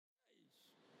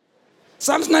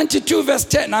Psalms 92 verse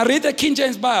 10. I read the King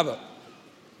James Bible.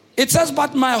 It says,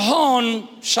 but my horn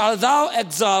shall thou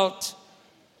exalt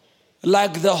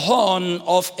like the horn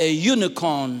of a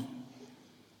unicorn.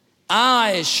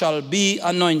 I shall be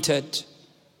anointed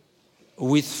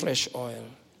with fresh oil.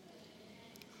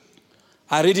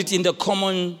 I read it in the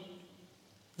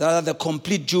the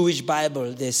complete Jewish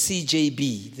Bible, the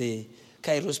CJB. The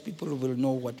Kairos people will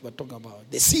know what we're talking about.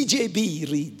 The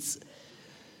CJB reads,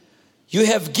 you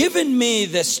have given me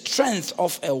the strength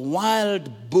of a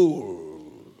wild bull.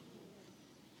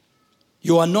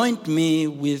 You anoint me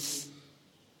with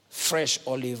fresh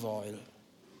olive oil.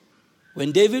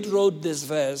 When David wrote this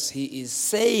verse, he is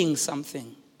saying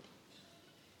something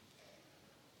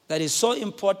that is so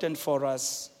important for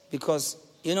us because,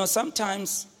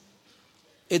 sometimes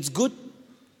it's good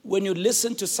when you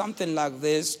listen to something like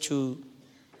this to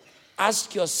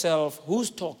ask yourself, who's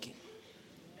talking?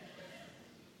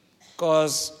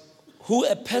 Because who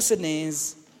a person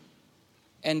is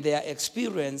and their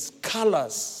experience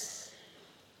colors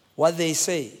what they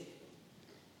say.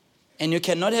 And you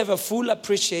cannot have a full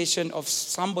appreciation of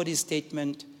somebody's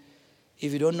statement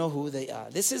if you don't know who they are.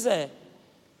 This is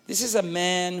a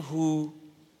man who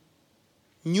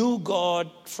knew God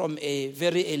from a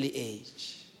very early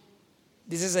age.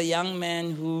 This is a young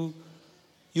man who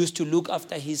used to look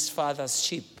after his father's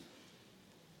sheep.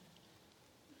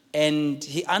 And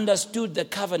he understood the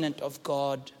covenant of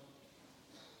God.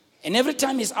 And every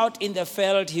time he's out in the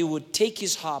field, he would take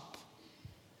his harp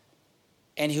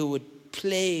and he would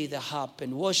play the harp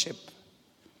and worship.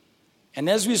 And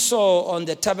as we saw on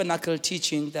the tabernacle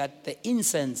teaching, that the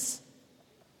incense,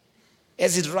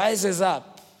 as it rises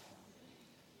up,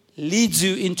 leads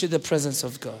you into the presence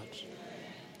of God.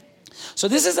 So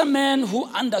this is a man who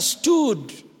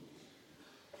understood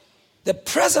the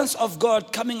presence of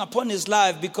God coming upon his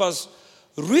life, because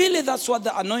really that's what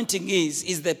the anointing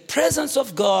is the presence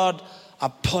of God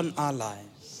upon our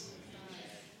lives.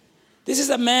 This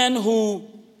is a man who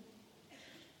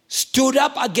stood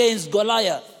up against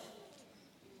Goliath.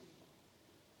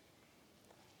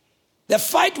 The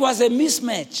fight was a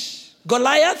mismatch.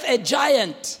 Goliath, a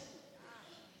giant.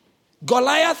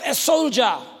 Goliath, a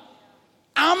soldier,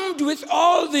 armed with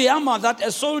all the armor that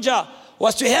a soldier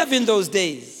was to have in those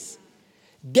days.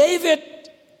 David,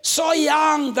 so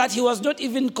young that he was not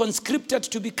even conscripted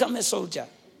to become a soldier.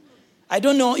 I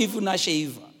don't know if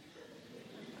Unashaiva.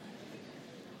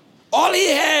 All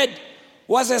he had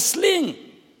was a sling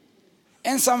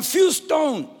and some few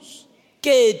stones.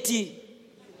 Katie.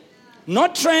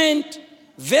 Not trained,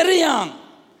 very young.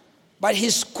 But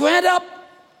he squared up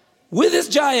with this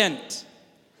giant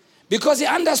because he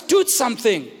understood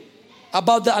something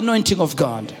about the anointing of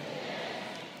God.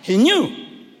 He knew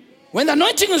when the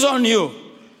anointing is on you,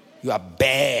 you are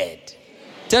bad.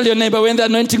 Tell your neighbor, when the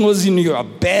anointing was in you, you are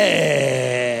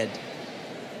bad.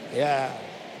 Yeah.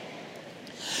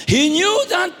 He knew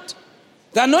that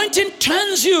the anointing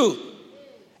turns you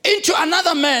into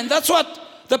another man. That's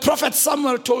what the prophet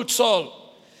Samuel told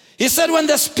Saul. He said, when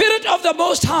the Spirit of the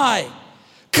Most High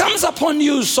comes upon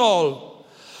you, Saul,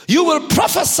 you will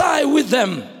prophesy with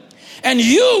them and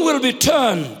you will be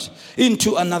turned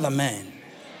into another man.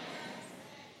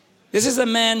 This is a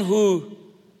man who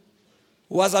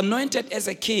was anointed as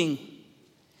a king.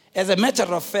 As a matter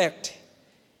of fact,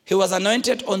 he was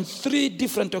anointed on 3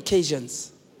 different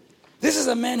occasions. This is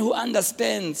a man who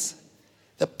understands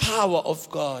the power of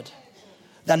God,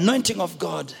 the anointing of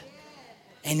God.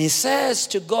 And he says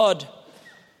to God,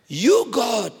 you,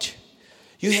 God,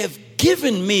 you have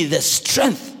given me the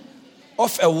strength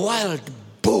of a wild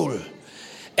bull.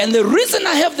 And the reason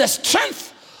I have the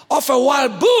strength of a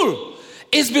wild bull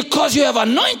is because you have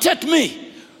anointed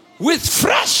me with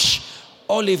fresh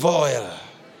olive oil.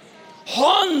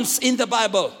 Horns in the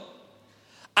Bible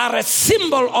are a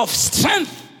symbol of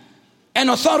strength and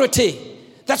authority.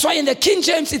 That's why in the King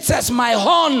James it says, my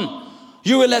horn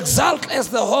you will exalt as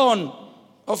the horn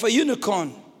of a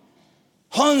unicorn.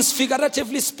 Horns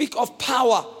figuratively speak of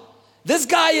power. This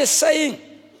guy is saying,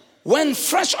 when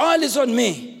fresh oil is on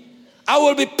me, I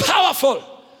will be powerful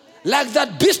like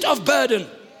that beast of burden.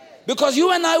 Because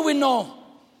you and I, we know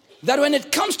that when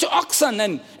it comes to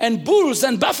oxen and bulls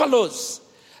and buffaloes,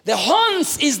 the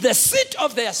horns is the seat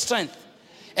of their strength.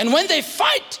 And when they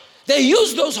fight, they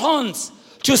use those horns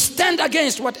to stand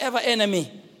against whatever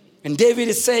enemy. And David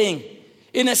is saying,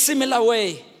 in a similar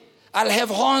way, I'll have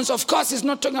horns. Of course, he's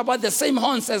not talking about the same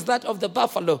horns as that of the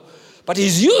buffalo, but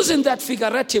he's using that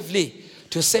figuratively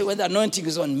to say, when the anointing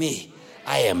is on me,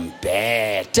 I am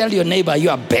bad. Tell your neighbor,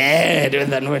 you are bad when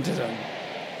the anointing is on me.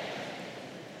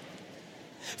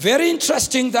 Very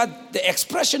interesting that the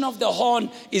expression of the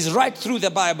horn is right through the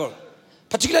Bible.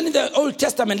 particularly in the Old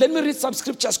Testament. Let me read some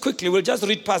scriptures quickly. We'll just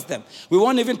read past them. We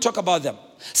won't even talk about them.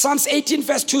 Psalms 18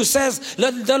 verse 2 says,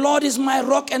 the Lord is my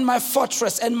rock and my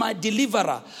fortress and my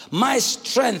deliverer, my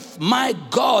strength, my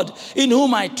God in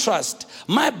whom I trust,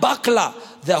 my buckler,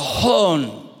 the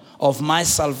horn of my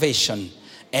salvation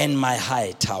and my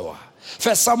high tower.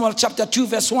 1 Samuel chapter 2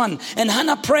 verse 1. And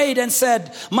Hannah prayed and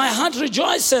said, my heart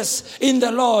rejoices in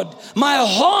the Lord. My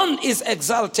horn is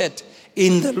exalted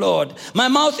in the Lord. My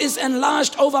mouth is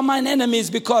enlarged over mine enemies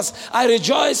because I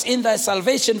rejoice in thy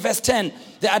salvation. Verse 10.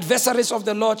 The adversaries of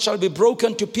the Lord shall be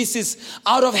broken to pieces.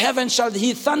 Out of heaven shall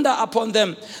he thunder upon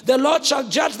them. The Lord shall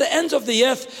judge the ends of the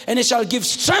earth, and he shall give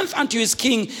strength unto his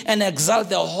king and exalt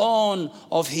the horn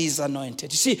of his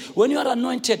anointed. You see, when you are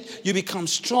anointed, you become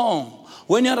strong.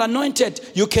 When you're anointed,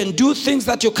 you can do things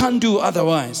that you can't do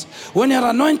otherwise. When you're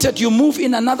anointed, you move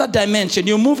in another dimension.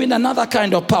 You move in another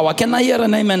kind of power. Can I hear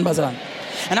an amen, Bazalana?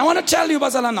 And I want to tell you,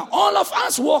 Bazalana, all of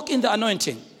us walk in the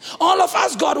anointing. All of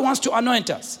us, God wants to anoint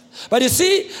us. But you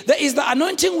see, there is the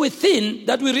anointing within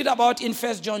that we read about in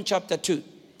 1 John chapter 2.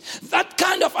 That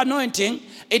kind of anointing,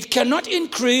 it cannot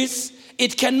increase,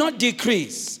 it cannot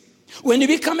decrease. When you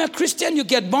become a Christian, you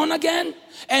get born again,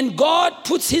 and God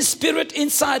puts his spirit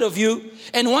inside of you.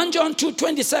 And 1 John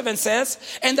 2:27 says,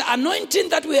 and the anointing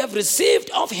that we have received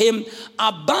of him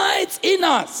abides in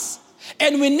us.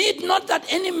 And we need not that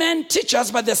any man teach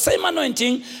us, but the same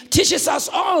anointing teaches us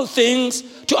all things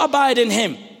to abide in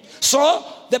him. So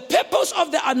the purpose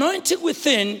of the anointing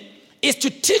within is to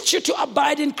teach you to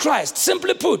abide in Christ.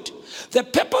 Simply put, the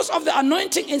purpose of the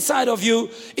anointing inside of you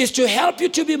is to help you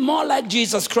to be more like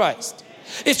Jesus Christ.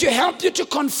 It's to help you to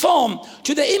conform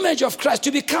to the image of Christ,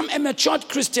 to become a matured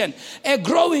Christian, a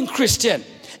growing Christian.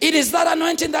 It is that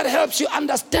anointing that helps you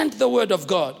understand the word of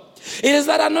God. It is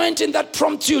that anointing that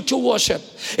prompts you to worship.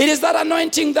 It is that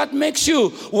anointing that makes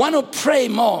you want to pray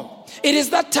more. It is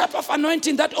that type of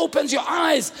anointing that opens your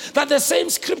eyes, that the same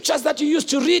scriptures that you used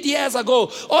to read years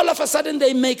ago, all of a sudden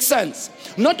they make sense.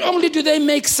 Not only do they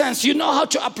make sense, you know how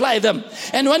to apply them.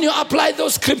 And when you apply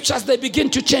those scriptures, they begin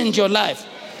to change your life.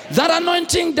 That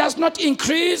anointing does not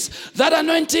increase. That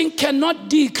anointing cannot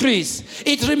decrease.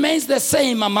 It remains the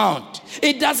same amount.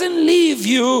 It doesn't leave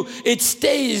you. It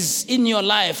stays in your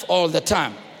life all the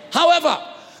time. However,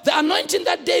 the anointing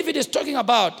that David is talking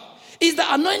about is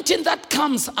the anointing that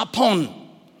comes upon.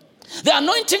 The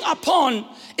anointing upon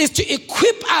is to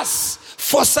equip us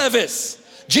for service.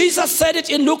 Jesus said it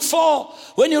in Luke 4.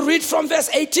 When you read from verse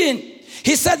 18,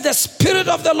 he said, the Spirit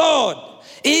of the Lord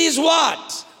is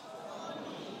what?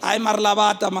 Ay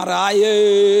marlabata maraye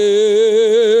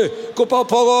kupa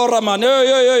pogora man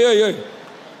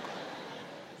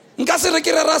nkase re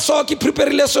kire ra so ki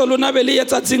prepareile so lona be le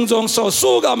etsa tsingzong so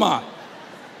suga man.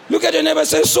 Look at your neighbor,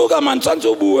 say suga man,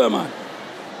 tsantse bue man.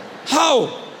 How?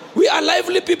 We are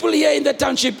lively people here in the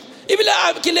township.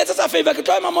 Ibile ke letsa sa favor ke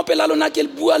tloa mamopela lona ke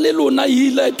bua le lona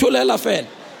ile tholela fela.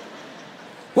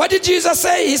 What did Jesus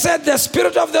say? He said the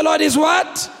Spirit of the Lord is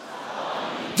what?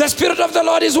 The Spirit of the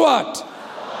Lord is what?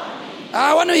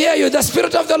 I want to hear you. The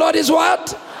Spirit of the Lord is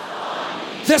what?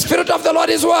 The Spirit of the Lord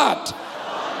is what?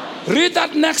 Read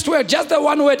that next word, just the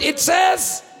one word. It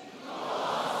says,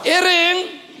 earring,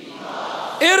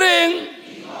 earring,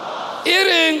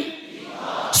 earring.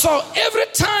 So every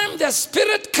time the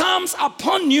Spirit comes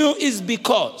upon you is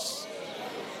because.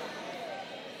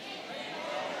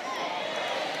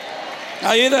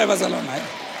 Are you there, Barcelona?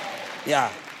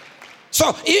 Yeah.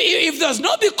 So if there's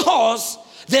no because,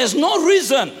 there's no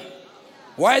reason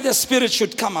why the Spirit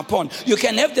should come upon. You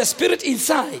can have the Spirit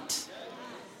inside.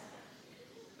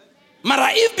 Mara,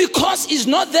 if because is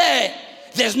not there,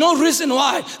 there's no reason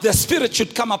why the Spirit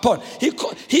should come upon.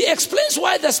 He explains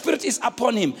why the Spirit is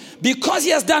upon him. Because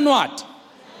he has done what?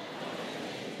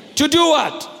 To do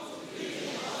what?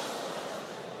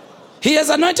 He has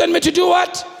anointed me to do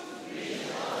what?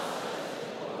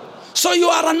 So you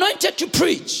are anointed to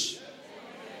preach.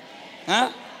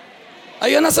 Huh? Are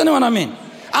you understanding what I mean?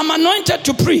 I'm anointed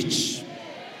to preach.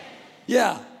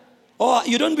 Yeah. Oh,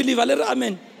 you don't believe a little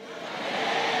amen?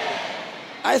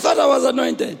 I thought I was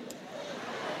anointed.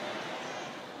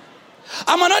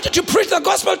 I'm anointed to preach the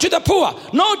gospel to the poor.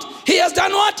 Note, he has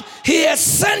done what? He has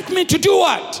sent me to do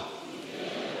what?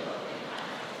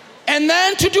 And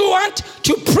then to do what?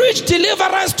 To preach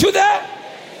deliverance to the...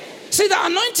 See, the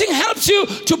anointing helps you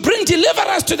to bring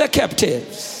deliverance to the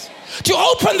captives. To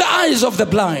open the eyes of the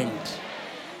blind.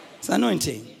 It's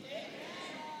anointing.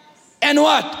 And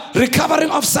what? Recovering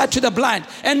of sight to the blind.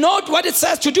 And note what it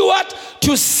says, to do what?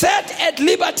 To set at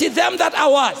liberty them that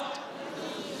are what?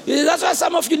 That's why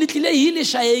some of you little.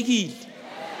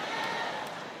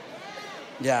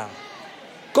 Yeah.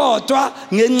 Kodwa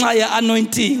ngenxa ye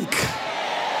anointing.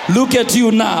 Look at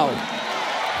you now.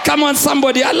 Come on,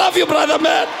 somebody. I love you, brother,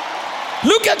 man.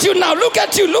 Look at you now. Look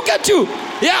at you. Look at you.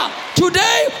 Yeah.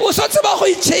 Today, usotse ba go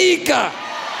icheka.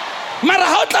 Mara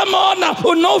ha tla mona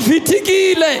o no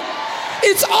vitigile.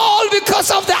 It's all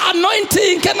because of the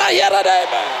anointing. Can I hear it?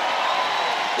 Amen?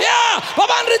 Yeah.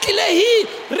 Babang re tlile hi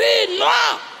re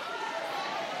nwa.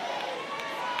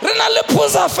 Re na le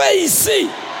phuza face.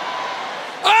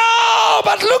 Oh,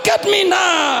 but look at me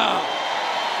now.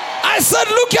 I said,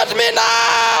 look at me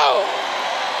now.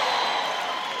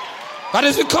 But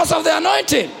it's because of the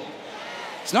anointing.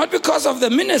 It's not because of the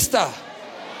minister.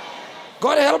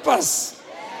 God help us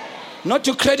not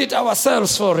to credit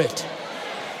ourselves for it.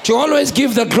 To always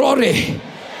give the glory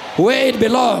where it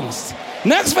belongs.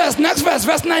 Next verse,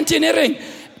 verse 19. Hearing.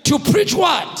 To preach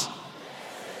what?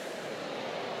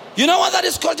 You know what that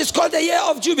is called? It's called the year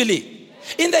of Jubilee.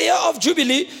 In the year of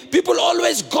Jubilee, people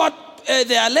always got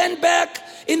their land back.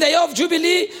 In the year of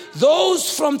Jubilee, those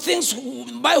from things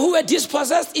by who were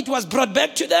dispossessed, it was brought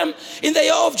back to them. In the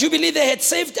year of Jubilee, they had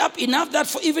saved up enough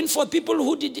that even for people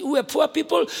who were poor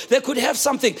people, they could have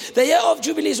something. The year of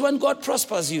Jubilee is when God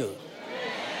prospers you.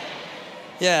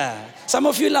 Yeah. Some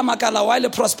of you, lamakala, while you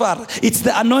prosper, it's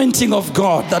the anointing of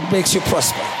God that makes you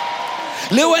prosper.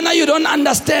 Lewena, you don't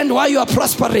understand why you are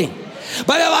prospering.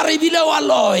 But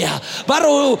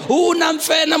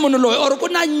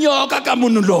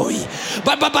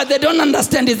they don't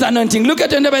understand his anointing. Look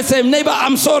at your neighbor and say, neighbor,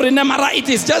 I'm sorry, Nemara, it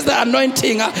is just the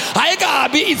anointing.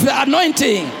 It's the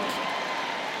anointing.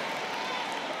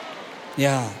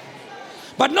 Yeah.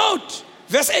 But note,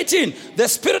 verse 18, the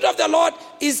Spirit of the Lord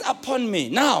is upon me.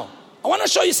 Now, I want to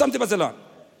show you something, Barcelona.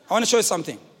 I want to show you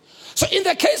something. So in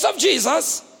the case of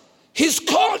Jesus, he's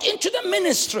called into the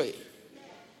ministry.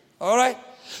 All right?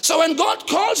 So when God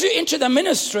calls you into the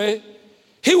ministry,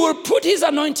 he will put his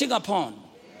anointing upon.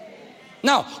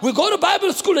 Now, we go to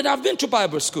Bible school, and I've been to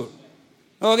Bible school.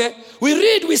 Okay? We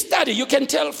read, we study. You can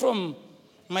tell from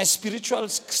my spiritual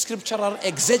scriptural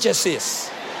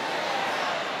exegesis.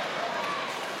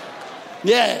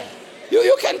 Yeah.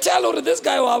 You can tell who this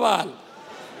guy was.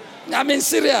 I mean,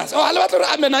 serious. Oh,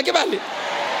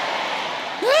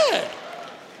 yeah.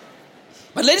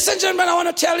 But ladies and gentlemen, I want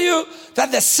to tell you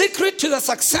that the secret to the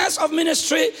success of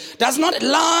ministry does not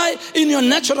lie in your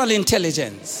natural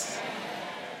intelligence.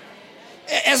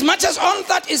 As much as all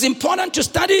that is important to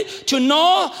study, to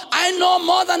know, I know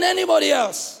more than anybody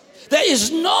else. There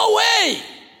is no way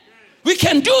we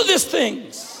can do these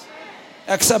things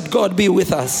except God be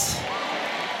with us.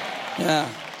 Yeah.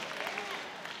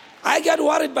 I get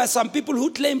worried by some people who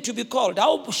claim to be called.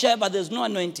 I'll share, but there's no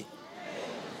anointing.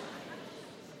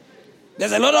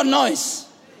 There's a lot of noise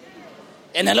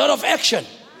and a lot of action.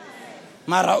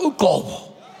 Mara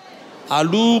uko,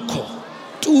 aluko,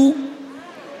 tu,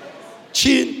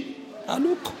 chin,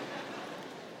 aluko.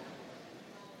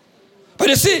 But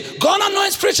you see, God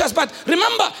anoints preachers, but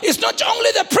remember, it's not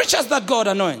only the preachers that God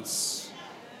anoints.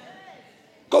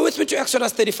 Go with me to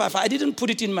Exodus 35. I didn't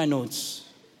put it in my notes.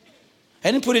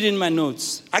 I can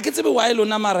say why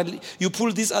you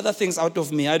pull these other things out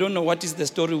of me. I don't know what is the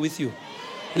story with you.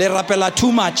 Le rappela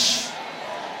too much.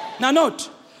 Now note,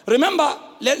 remember,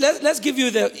 let's give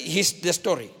you the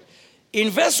story. In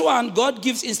verse 1, God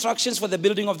gives instructions for the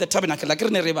building of the tabernacle.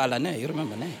 You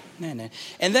remember?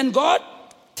 And then God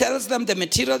tells them the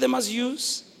material they must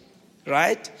use.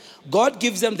 Right? God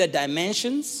gives them the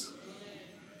dimensions.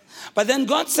 But then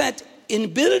God said,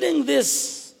 in building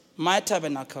this, my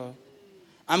tabernacle,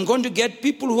 I'm going to get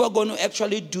people who are going to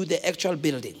actually do the actual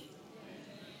building.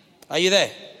 Are you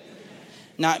there?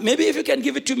 Now, maybe if you can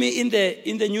give it to me in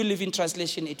the New Living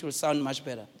Translation, it will sound much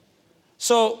better.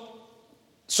 So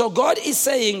God is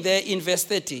saying there in verse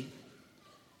 30,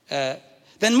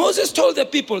 then Moses told the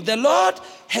people, the Lord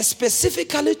has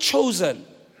specifically chosen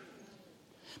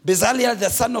Bezalel, the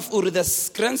son of Uri,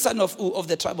 the grandson of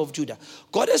the tribe of Judah.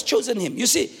 God has chosen him. You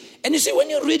see, when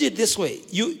you read it this way,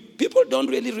 people don't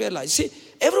really realize. See,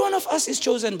 every one of us is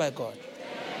chosen by God.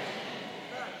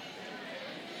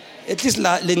 At least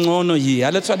lengono yi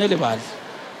ale tshwanele bale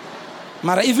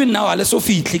mara even now ale so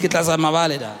fitli ke tla zama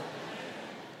bale da.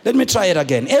 Let me try it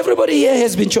again. Everybody here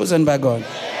has been chosen by God.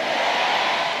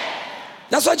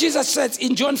 That's what Jesus says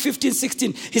in John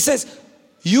 15:16. He says,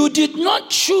 you did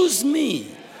not choose me,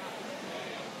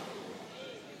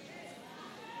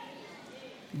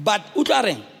 but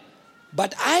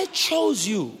I chose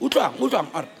you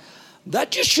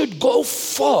that you should go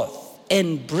forth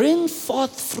and bring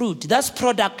forth fruit. That's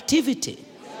productivity.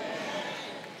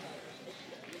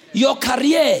 Your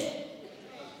career,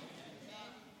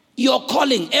 your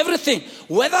calling, everything.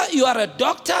 Whether you are a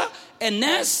doctor, a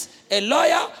nurse, a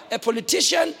lawyer, a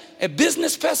politician, a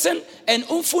business person, an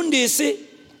umfundisi.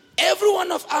 Every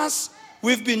one of us,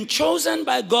 we've been chosen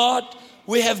by God.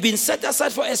 We have been set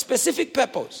aside for a specific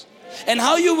purpose. And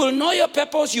how you will know your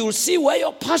purpose, you will see where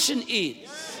your passion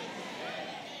is.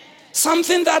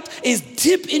 Something that is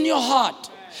deep in your heart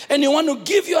and you want to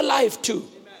give your life to.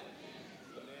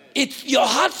 Your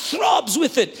heart throbs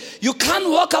with it. You can't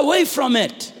walk away from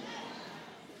it.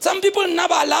 Some people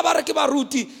never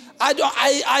ruti.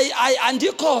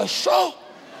 Sure.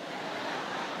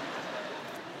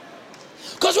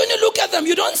 Because when you look at them,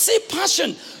 you don't see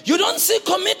passion. You don't see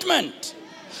commitment.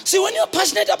 See, when you're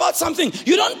passionate about something,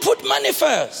 you don't put money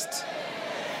first.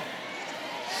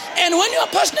 And when you're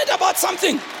passionate about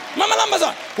something, Mama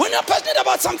Lambaza, when you're passionate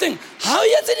about something, how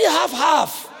yet did you have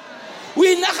half?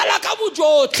 We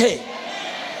nakalakabujote.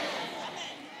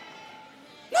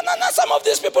 No, some of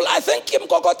these people, I think Kim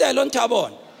Kokotelo and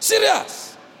Tabon.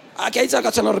 Serious. But when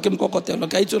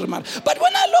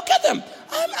I look at them,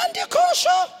 I'm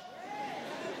anti-kosher.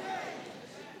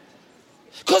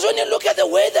 Because when you look at the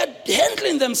way they're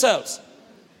handling themselves,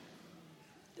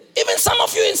 even some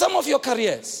of you in some of your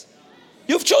careers,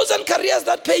 you've chosen careers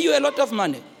that pay you a lot of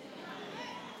money.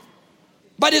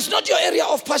 But it's not your area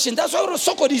of passion. That's why we're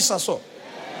so good.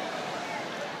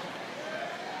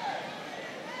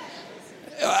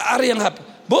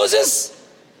 Moses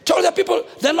told the people,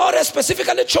 the Lord has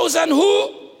specifically chosen who?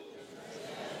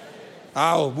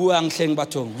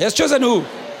 He has chosen who?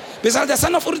 Besides the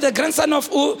son of Ur, the grandson of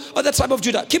Ur, or the tribe of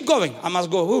Judah. Keep going. I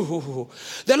must go.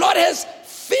 The Lord has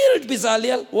filled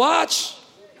Bezalel. Watch.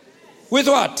 With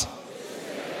what?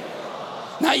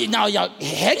 Now,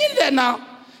 hang in there now.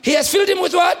 He has filled him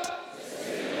with what?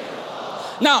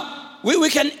 Now, we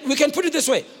can put it this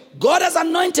way. God has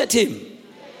anointed him.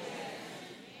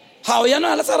 How?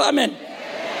 Amen.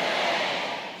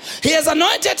 He has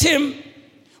anointed him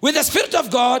with the Spirit of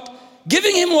God,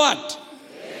 giving him what?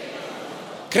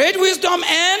 Great wisdom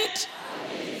and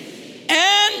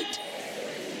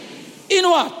in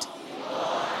what?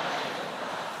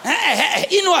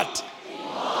 In what?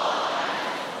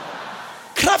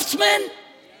 Craftsman.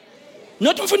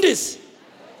 Not mfundis.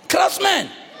 Craftsman.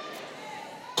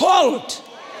 Called.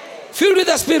 Filled with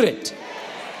the Spirit.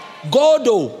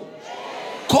 Godo.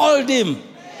 Called him.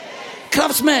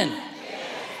 Craftsman.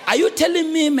 Are you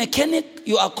telling me, mechanic,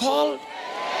 you are called?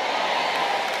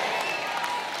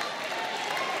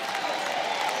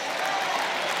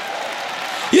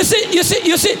 You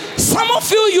see, some of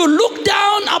you look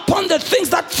down upon the things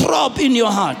that throb in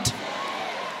your heart.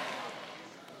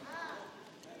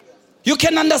 You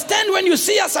can understand when you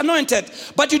see us anointed,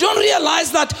 but you don't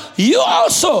realize that you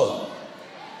also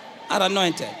are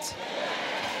anointed.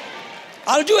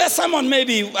 I'll do a sermon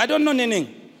maybe, I don't know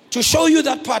anything, to show you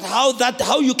that part,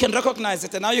 how you can recognize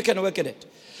it and how you can work at it.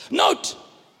 Note,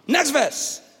 next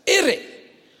verse, Iri.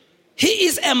 He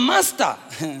is a master.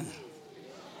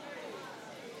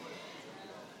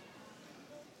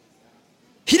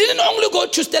 He didn't only go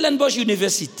to Stellenbosch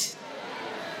University.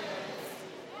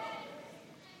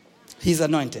 He's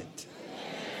anointed.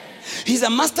 He's a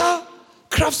master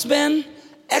craftsman,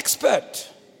 expert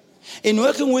in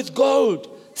working with gold,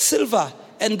 silver,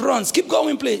 and bronze. Keep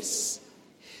going, please.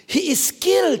 He is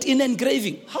skilled in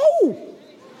engraving. How?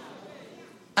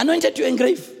 Anointed to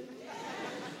engrave.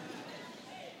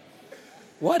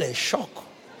 What a shock.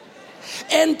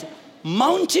 And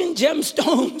mounting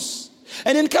gemstones.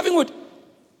 And in carving wood.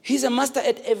 He's a master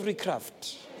at every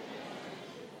craft.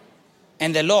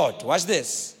 And the Lord, watch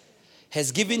this,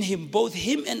 has given him, both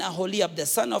him and Aholiab, the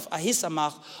son of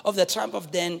Ahisamach, of the tribe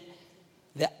of Dan,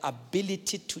 the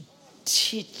ability to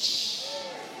teach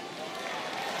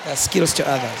their skills to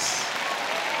others.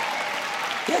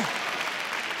 Yeah.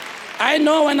 I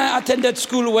know when I attended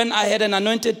school, when I had an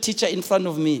anointed teacher in front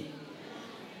of me,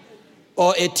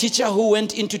 or a teacher who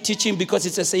went into teaching because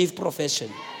it's a safe profession.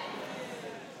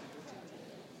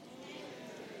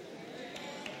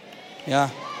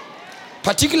 Yeah.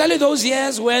 Particularly those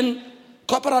years when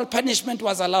corporal punishment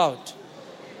was allowed.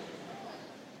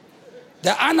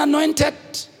 The unanointed,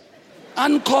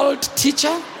 uncalled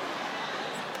teacher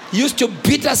used to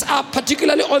beat us up,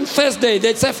 particularly on Thursday.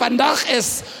 They'd say, Vandaag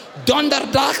is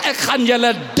donderdag, ek gaan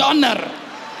julle donder.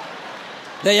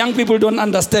 The young people don't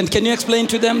understand. Can you explain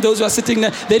to them, those who are sitting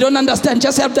there? They don't understand.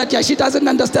 Just help that. Yeah, she doesn't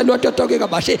understand what you're talking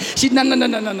about. She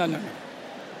no.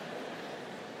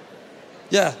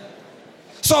 Yeah.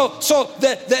 So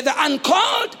the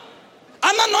uncalled,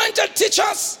 unanointed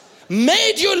teachers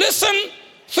made you listen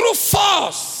through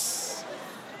force.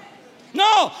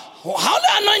 No, how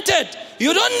they anointed?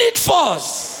 You don't need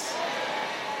force.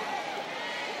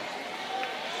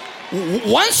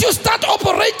 Once you start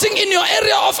operating in your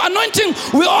area of anointing,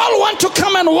 we all want to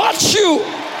come and watch you.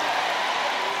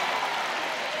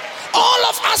 All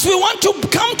of us, we want to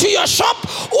come to your shop.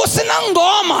 All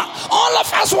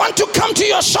of us want to come to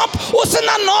your shop.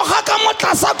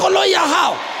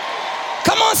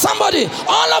 Come on, somebody.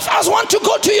 All of us want to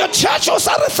go to your church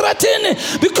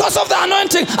because of the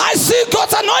anointing. I see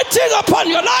God's anointing upon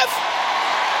your life.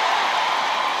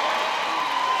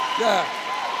 Yeah.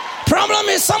 Problem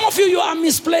is, some of you are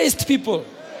misplaced people.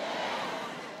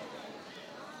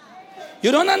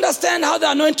 You don't understand how the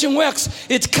anointing works.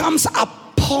 It comes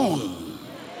upon.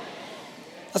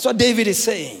 That's what David is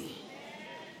saying.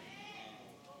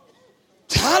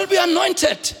 I'll be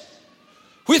anointed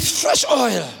with fresh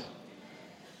oil.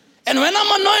 And when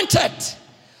I'm anointed,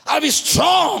 I'll be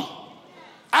strong.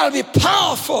 I'll be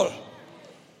powerful.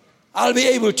 I'll be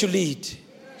able to lead.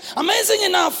 Amazing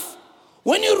enough,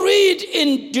 when you read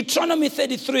in Deuteronomy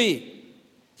 33,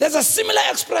 there's a similar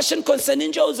expression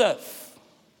concerning Joseph.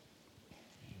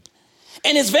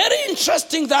 And it's very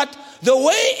interesting that the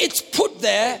way it's put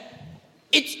there,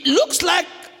 it looks like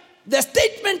the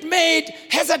statement made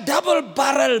has a double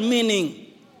barrel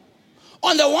meaning.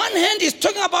 On the one hand, he's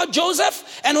talking about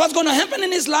Joseph and what's going to happen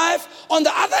in his life. On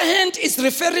the other hand, it's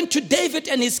referring to David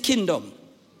and his kingdom.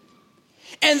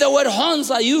 And the word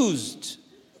horns are used.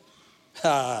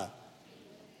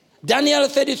 Daniel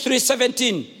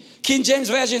 33:17, King James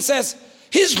Version says,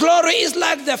 his glory is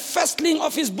like the firstling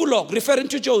of his bullock, referring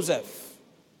to Joseph.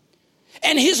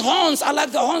 And his horns are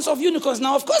like the horns of unicorns.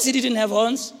 Now, of course, he didn't have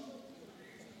horns.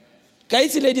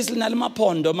 Joseph didn't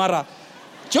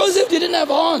have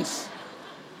horns.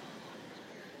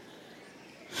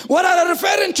 What are they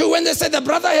referring to when they say the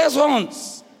brother has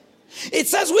horns? It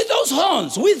says with those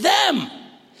horns, with them,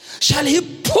 shall he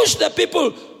push the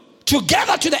people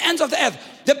together to the ends of the earth.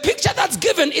 The picture that's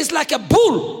given is like a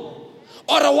bull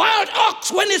or a wild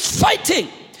ox when it's fighting.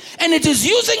 And it is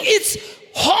using its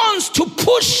horns to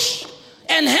push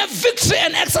and have victory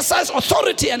and exercise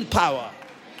authority and power.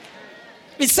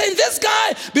 It's saying this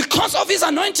guy, because of his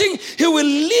anointing, he will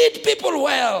lead people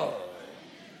well.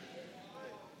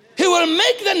 He will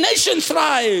make the nation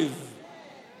thrive.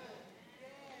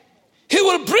 He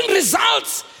will bring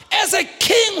results as a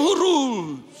king who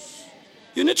rules.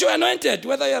 You need to be anointed,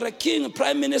 whether you're a king,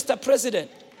 prime minister,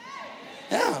 president.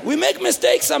 Yeah, we make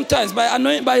mistakes sometimes by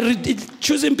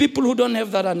choosing people who don't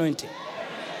have that anointing.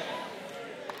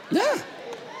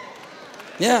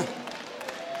 Yeah.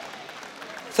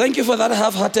 Thank you for that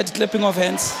half-hearted clapping of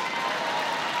hands.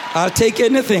 I'll take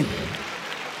anything.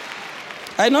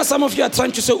 I know some of you are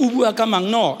trying to say, Ubu akamang.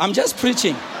 No, I'm just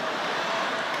preaching.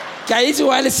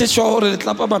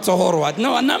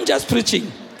 No, and I'm just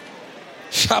preaching.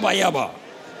 Shabayaba.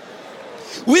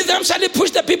 With them shall he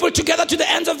push the people together to the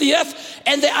ends of the earth,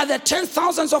 and there are the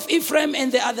 10,000s of Ephraim,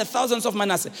 and there are the thousands of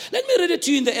Manasseh. Let me read it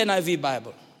to you in the NIV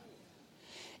Bible.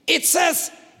 It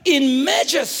says, in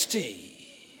majesty,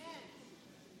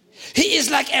 he is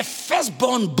like a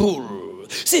firstborn bull.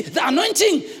 See, the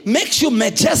anointing makes you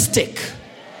majestic.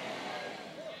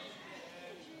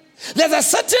 There's a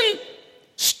certain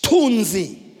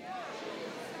stunzi,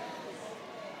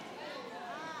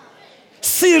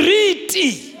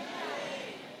 siriti.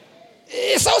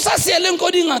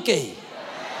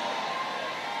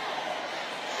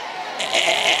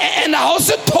 And I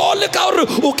also told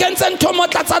you can send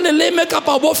tomatoes and make up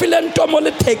a waffle and tomato.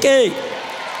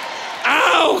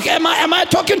 Am I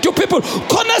talking to people?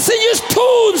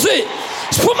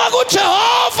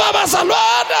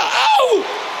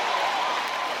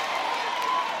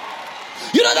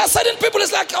 You know that certain people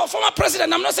is like our former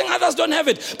president. I'm not saying others don't have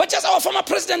it, but just our former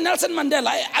president Nelson Mandela.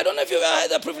 I don't know if you had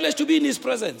the privilege to be in his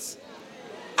presence.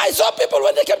 I saw people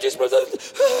when they came to his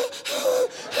presence.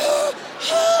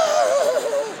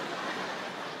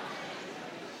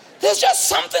 There's just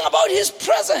something about his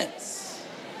presence.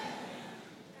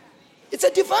 It's a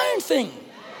divine thing.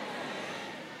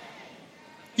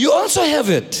 You also have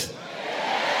it.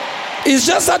 It's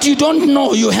just that you don't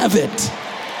know you have it.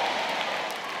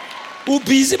 Look at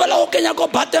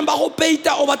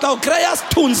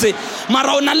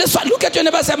your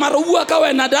neighbor, say mara bua ka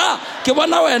wena da ke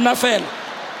bona wena fela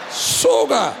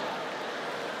soga.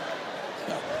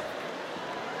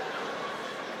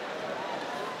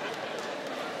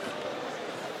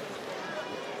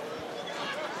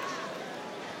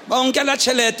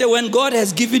 When God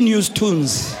has given you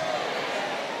stones,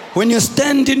 when you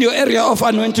stand in your area of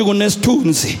anointing on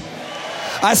stones,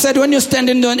 I said when you stand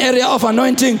in an area of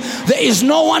anointing, there is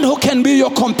no one who can be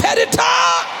your competitor.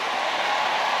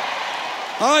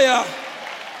 Oh yeah.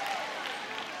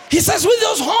 He says with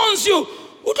those horns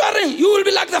You will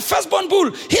be like the firstborn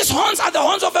bull. His horns are the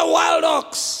horns of a wild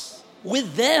ox.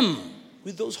 With them,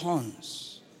 with those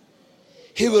horns,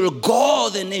 he will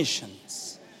gore the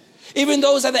nations. Even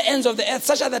those at the ends of the earth,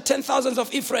 such are the 10,000s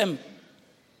of Ephraim.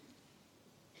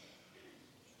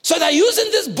 So they're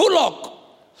using this bullock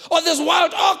or this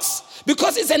wild ox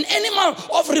because it's an animal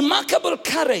of remarkable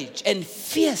courage and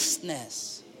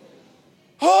fierceness.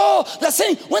 Oh, they're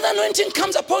saying when the anointing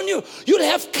comes upon you, you'll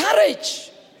have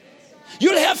courage.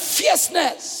 You'll have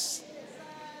fierceness.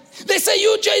 They say,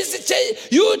 you Joseph,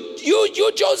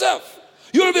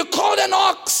 you'll be called an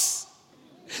ox.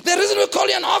 The reason we call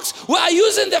you an ox, we are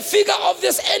using the figure of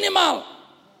this animal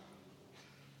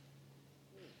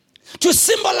to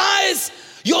symbolize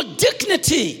your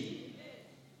dignity,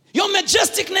 your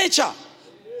majestic nature,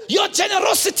 your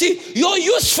generosity, your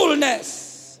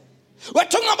usefulness. We're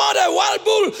talking about a wild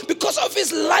bull because of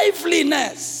its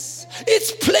liveliness,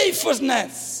 its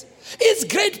playfulness, its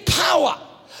great power.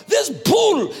 This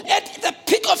bull, at the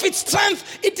peak of its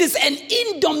strength, it is an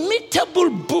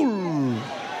indomitable bull.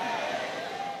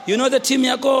 You know the team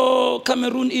Yako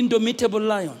Cameroon Indomitable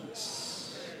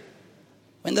Lions.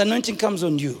 When the anointing comes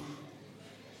on you,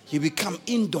 you become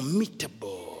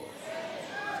indomitable.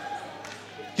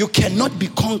 You cannot be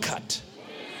conquered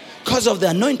because of the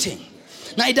anointing.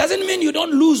 Now, it doesn't mean you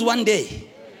don't lose one day.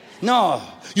 No,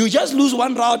 you just lose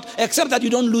one round, except that you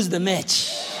don't lose the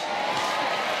match.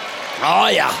 Oh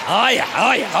yeah.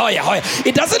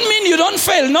 It doesn't mean you don't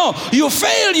fail. No, you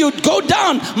fail, you go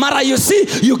down. Mara, you see,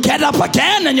 you get up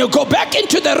again and you go back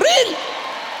into the ring.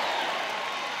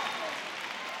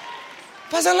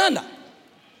 Pastor Landa,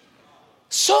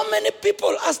 so many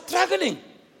people are struggling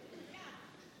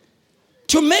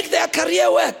to make their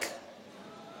career work.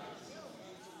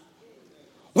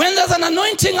 When there's an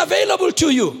anointing available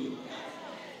to you.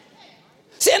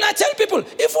 See, and I tell people,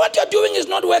 if what you're doing is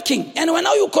not working, and when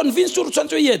now you're convinced to return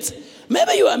to it,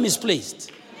 maybe you are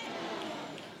misplaced.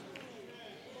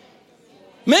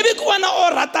 Maybe kuwana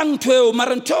o ratang tweo,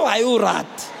 maranto ayu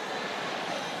rat.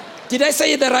 Did I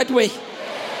say it the right way?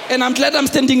 And I'm glad I'm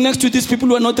standing next to these people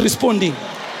who are not responding.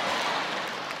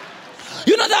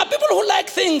 You know, there are people who like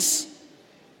things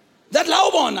that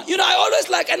laubona. You know, I always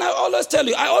like, and I always tell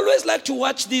you, I always like to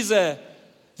watch these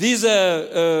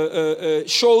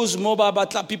shows, mobile,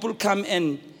 but people come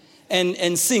and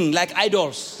sing like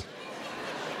idols.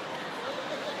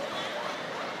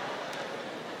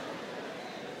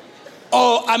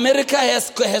 Or America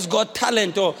has got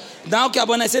talent, or now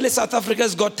when I say South Africa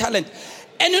has got talent.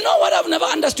 And you know what I've never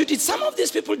understood? Did some of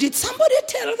these people, did somebody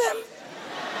tell them?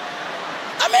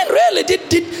 I mean, really,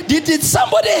 did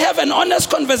somebody have an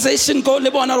honest conversation? Go,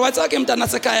 Lebona, what's up, Mtana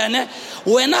Sekaya, ne?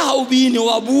 Wena how be ni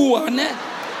wabu, ne?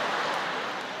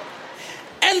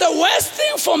 And the worst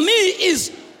thing for me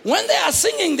is when they are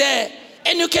singing there,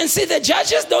 and you can see the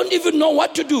judges don't even know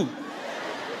what to do.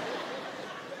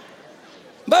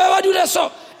 But what do they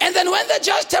so? And then when the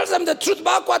judge tells them the truth,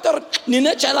 backward or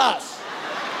nine chelas.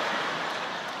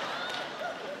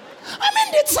 I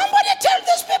mean, did somebody tell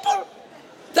these people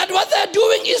that what they're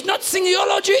doing is not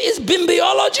singiology, is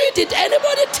bimbiology? Did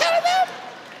anybody tell them?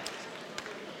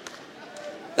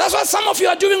 That's what some of you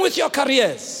are doing with your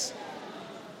careers.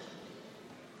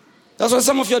 That's what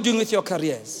some of you are doing with your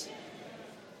careers.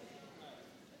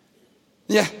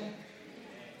 Yeah.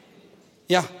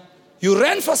 You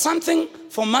ran for something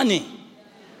for money,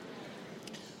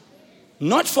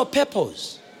 not for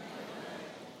purpose.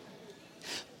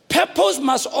 Purpose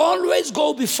must always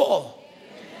go before.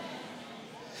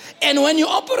 And when you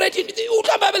operate in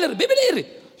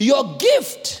your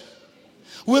gift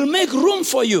will make room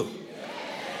for you.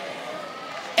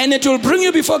 And it will bring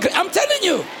you before. I'm telling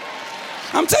you.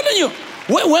 When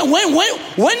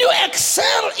you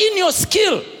excel in your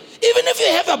skill, even if you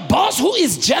have a boss who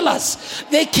is jealous,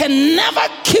 they can never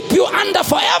keep you under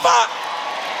forever.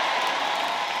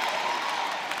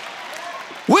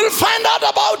 We'll find out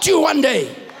about you one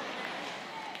day.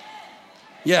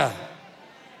 Yeah.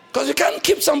 Because you can't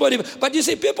keep somebody. But you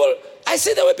see, people, I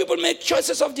see the way people make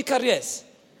choices of the careers.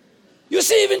 You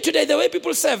see, even today, the way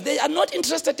people serve, they are not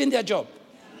interested in their job.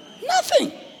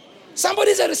 Nothing.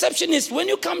 Somebody is a receptionist. When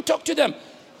you come talk to them,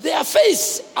 their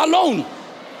face alone.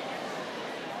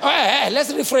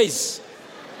 Let's rephrase.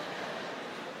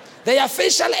 Their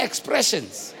facial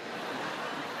expressions.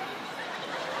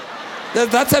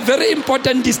 That's a very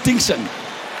important distinction.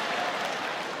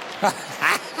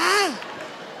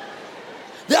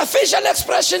 Their facial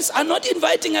expressions are not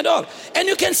inviting at all. And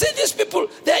you can see these people,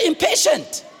 they're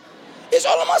impatient. It's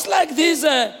almost like these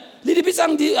the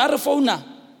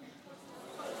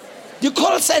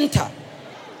call center.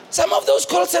 Some of those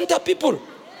call center people.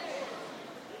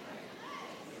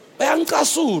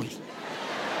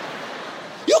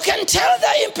 You can tell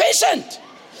they're impatient.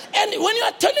 And when you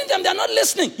are telling them they're not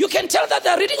listening, you can tell that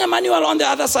they're reading a manual on the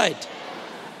other side.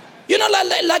 You know,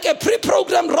 like a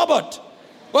pre-programmed robot.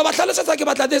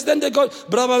 Then they go,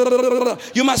 blah, blah, blah, blah, blah.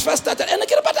 You must first start. And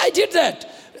again, but I did that.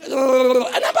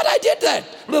 But I did that.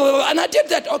 And I did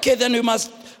that. Okay, then you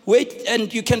must wait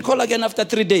and you can call again after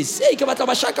 3 days.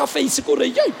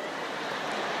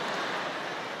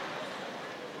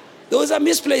 Those are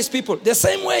misplaced people. The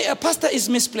same way a pastor is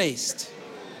misplaced.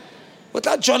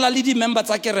 Without Jola Lidi member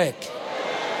Takerek.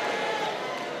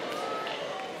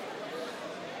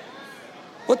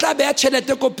 Without Bea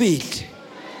Chelete Kopil.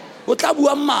 Without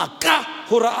Buamaka,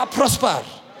 Hura prosper.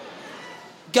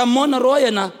 Gamona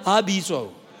Royana,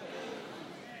 Abiso.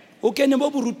 Okay,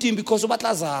 Nebobu routine because of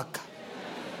Batlazak.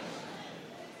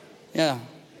 Yeah.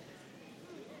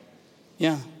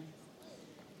 Yeah.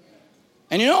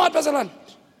 And you know what, Pastor Land?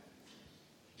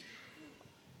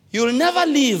 You'll never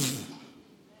live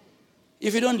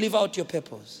if you don't live out your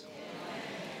purpose.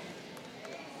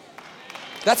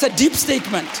 That's a deep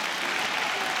statement.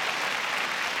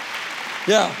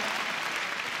 Yeah.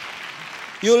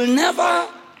 You'll never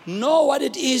know what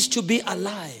it is to be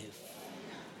alive,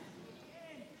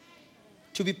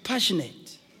 to be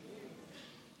passionate.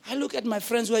 I look at my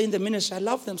friends who are in the ministry. I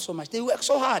love them so much. They work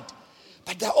so hard,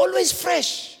 but they're always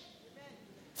fresh.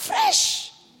 Fresh.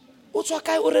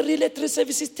 Relay 3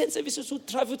 services, 10 services who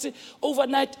travel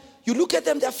overnight. You look at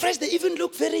them, they're fresh. They even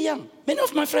look very young. Many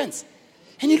of my friends.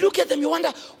 And you look at them, you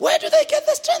wonder, where do they get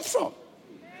the strength from?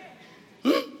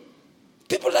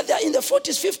 People that are in the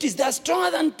 40s, 50s, they are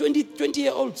stronger than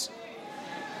 20-year-olds.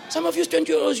 Some of you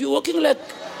 20-year-olds, you're walking like...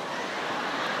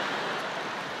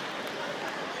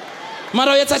 How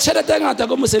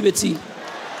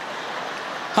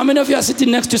many of you are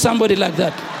sitting next to somebody like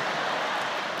that?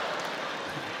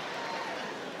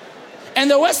 And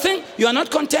the worst thing, you are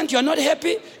not content, you are not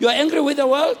happy, you are angry with the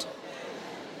world.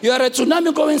 You are a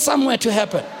tsunami going somewhere to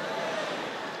happen.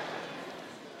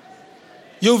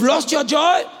 You've lost your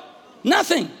joy,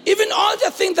 nothing. Even all the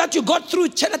things that you got through,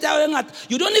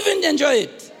 you don't even enjoy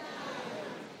it.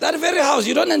 That very house,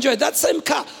 you don't enjoy it. That same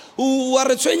car, you are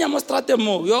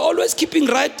always keeping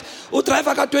right, you drive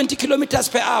like 20 kilometers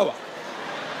per hour.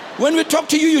 When we talk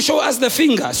to you, you show us the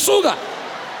finger, sugar.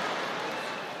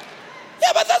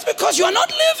 Yeah, but that's because you are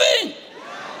not living.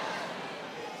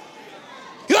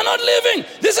 You are not living.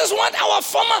 This is what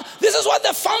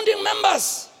the founding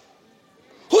members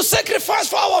who sacrificed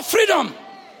for our freedom,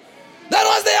 that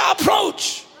was their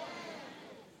approach.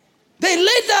 They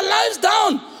laid their lives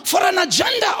down for an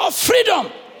agenda of freedom.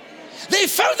 They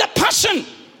felt the passion.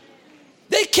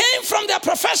 They came from their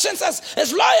professions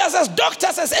as lawyers, as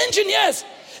doctors, as engineers.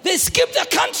 They skipped the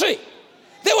country.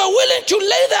 They were willing to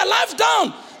lay their lives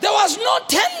down. There was no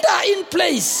tender in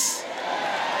place.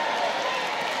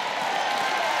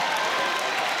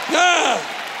 Yeah.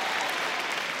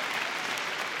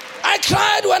 I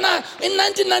cried in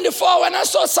 1994 when I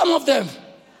saw some of them.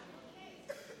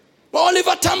 But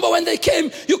Oliver Tambo, when they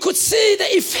came, you could see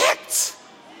the effects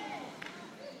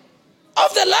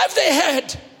of the life they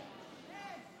had.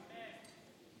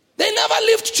 They never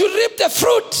lived to reap the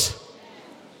fruit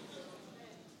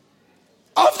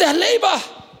of their labor.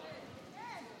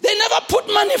 They never put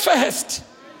money first.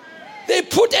 They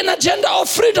put an agenda of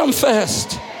freedom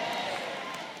first.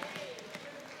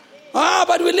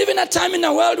 But we live in a time in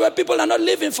a world where people are not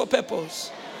living for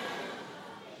purpose.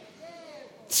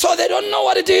 So they don't know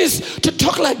what it is to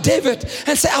talk like David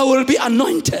and say, I will be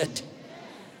anointed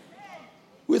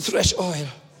with fresh oil.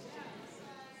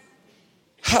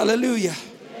 Hallelujah.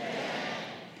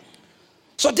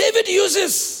 So David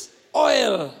uses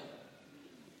oil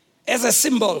as a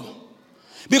symbol.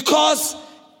 Because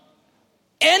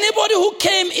anybody who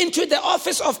came into the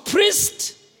office of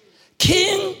priest,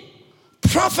 king,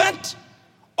 prophet,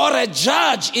 or a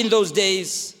judge in those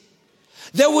days,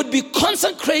 they would be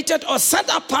consecrated or set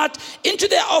apart into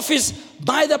their office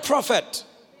by the prophet.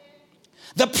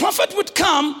 The prophet would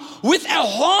come with a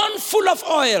horn full of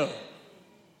oil.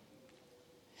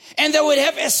 And they would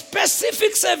have a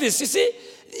specific service. You see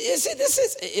this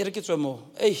is...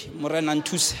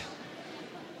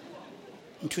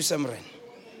 Ntusamren.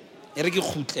 Ereke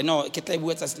khutle. No, ke tla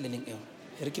bua tsa seleleng eo.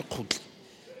 Ereke khutle.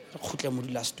 Re khutle mo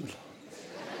di last tulo.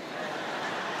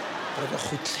 Ereke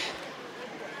khutle.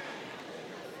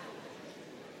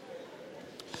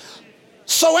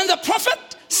 So when the prophet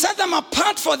set them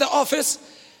apart for the office,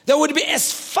 there would be a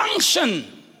function,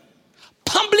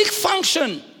 public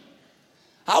function.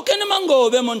 How can a man go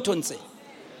over Montonse?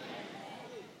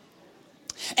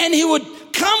 And he would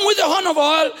come with a horn of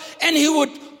oil and he would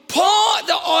pour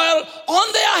the oil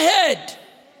on their head.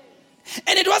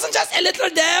 And it wasn't just a little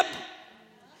dab.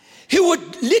 He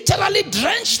would literally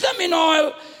drench them in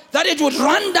oil that it would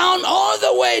run down all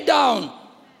the way down.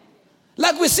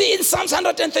 Like we see in Psalms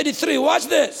 133. Watch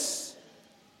this.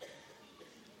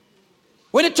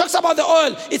 When it talks about the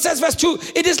oil, it says verse 2,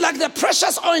 it is like the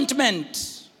precious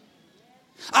ointment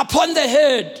upon the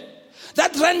head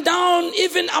that ran down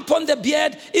even upon the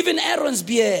beard, even Aaron's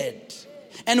beard,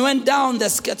 and went down the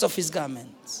skirts of his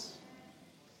garments.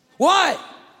 Why?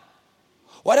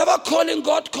 Whatever calling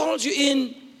God calls you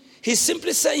in, he's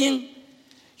simply saying,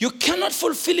 you cannot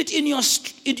fulfill it in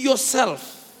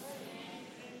yourself.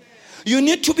 You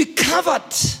need to be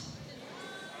covered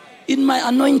in my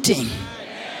anointing.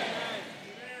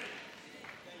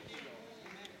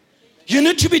 You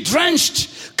need to be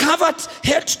drenched, covered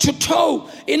head to toe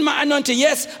in my anointing.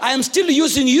 Yes, I am still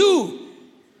using you.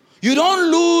 You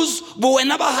don't lose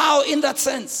how in that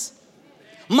sense.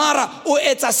 Mara o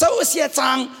etsa se o se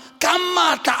etsang ka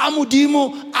matla a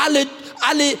modimo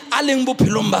a leng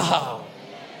bophelong ba hao.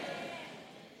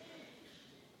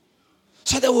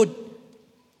 So they would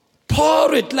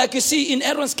pour it, like you see in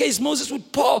Aaron's case, Moses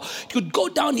would pour, it would go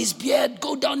down his beard,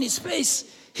 go down his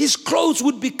face. His clothes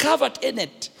would be covered in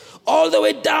it. All the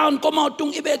way down,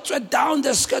 down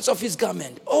the skirts of his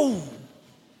garment. Oh.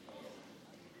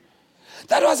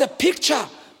 That was a picture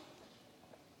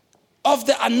of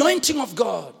the anointing of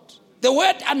God. The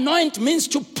word anoint means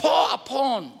to pour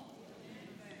upon.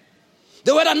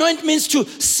 The word anoint means to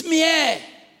smear.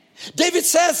 David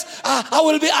says, I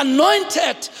will be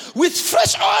anointed with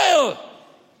fresh oil.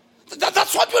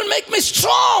 That's what will make me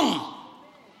strong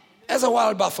as a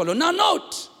wild buffalo. Now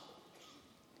note,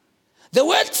 the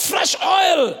word fresh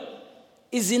oil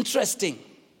is interesting.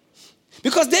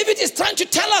 Because David is trying to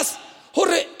tell us,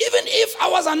 even if I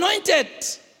was anointed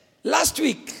last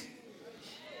week,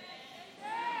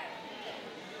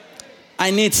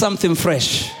 I need something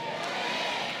fresh.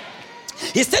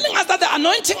 He's telling us that the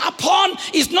anointing upon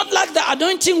is not like the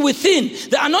anointing within.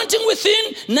 The anointing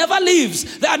within never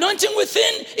leaves. The anointing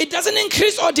within, it doesn't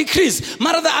increase or decrease.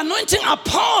 But the anointing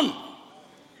upon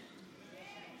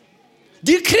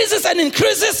decreases and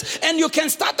increases, and you can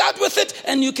start out with it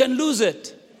and you can lose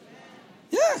it.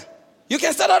 Yeah. You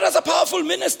can start out as a powerful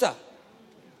minister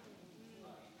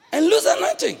and lose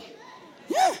anointing.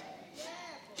 Yeah.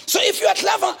 So if you are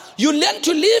clever, you learn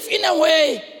to live in a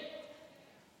way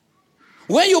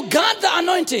where you guard the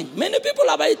anointing. Many people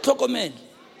are by Tokomen.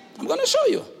 I'm going to show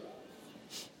you.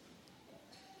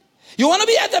 You want to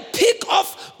be at the peak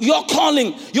of your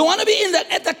calling. You want to be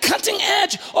at the cutting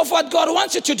edge of what God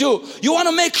wants you to do. You want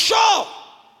to make sure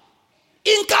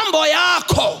inkambo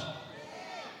yako,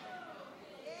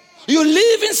 you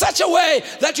live in such a way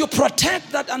that you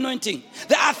protect that anointing.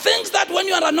 There are things that when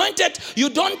you are anointed, you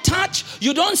don't touch,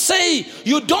 you don't say,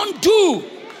 you don't do.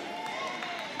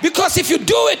 Because if you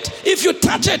do it, if you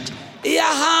touch it,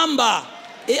 iyahamba,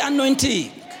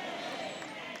 anointing.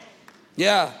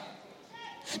 Yeah.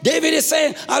 David is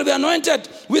saying, I'll be anointed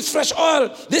with fresh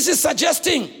oil. This is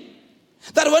suggesting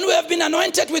that when we have been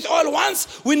anointed with oil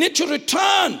once, we need to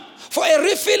return for a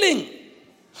refilling.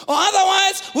 Or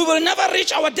otherwise, we will never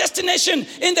reach our destination.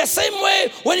 In the same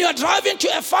way, when you are driving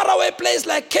to a faraway place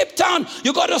like Cape Town,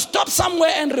 you got to stop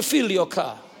somewhere and refill your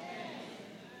car.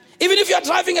 Even if you are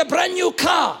driving a brand new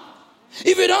car,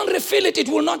 if you don't refill it, it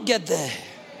will not get there.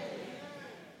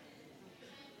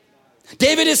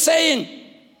 David is saying,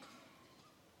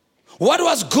 what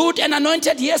was good and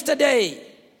anointed yesterday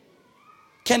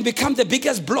can become the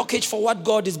biggest blockage for what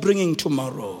God is bringing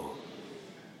tomorrow.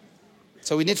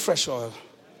 So we need fresh oil.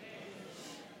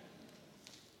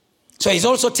 So he's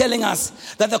also telling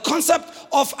us that the concept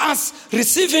of us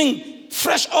receiving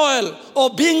fresh oil or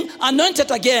being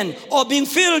anointed again or being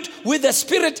filled with the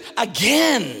Spirit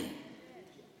again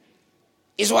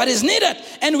is what is needed.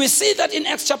 And we see that in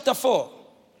Acts chapter 4.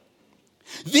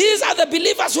 These are the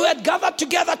believers who had gathered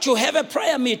together to have a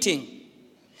prayer meeting.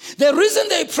 The reason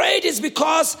they prayed is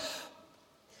because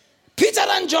Peter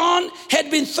and John had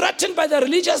been threatened by the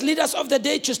religious leaders of the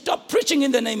day to stop preaching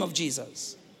in the name of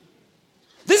Jesus.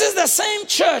 This is the same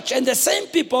church and the same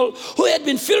people who had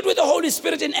been filled with the Holy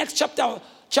Spirit in Acts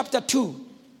chapter 2.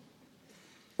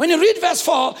 When you read verse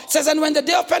 4, it says, and when the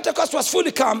day of Pentecost was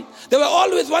fully come, they were all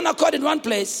with one accord in one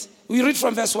place. We read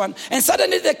from verse 1. And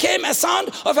suddenly there came a sound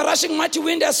of a rushing mighty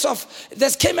wind and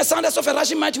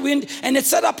it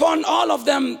set upon all of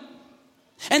them.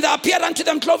 And there appeared unto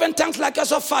them cloven tongues like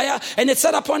as of fire, and it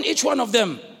set upon each one of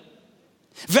them.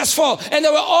 Verse 4, and they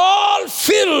were all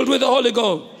filled with the Holy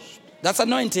Ghost. That's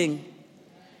anointing.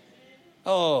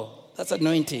 Oh, that's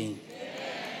anointing.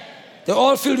 They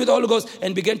all filled with the Holy Ghost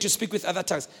and began to speak with other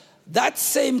tongues. That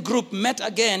same group met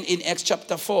again in Acts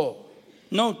chapter 4.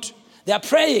 Note, they are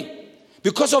praying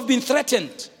because of being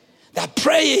threatened. They are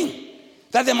praying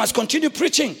that they must continue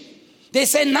preaching. They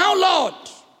say, now Lord,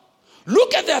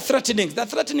 look at their threatenings. They're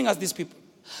threatening us, these people.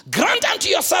 Grant unto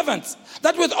your servants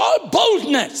that with all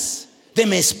boldness they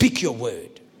may speak your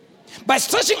word, by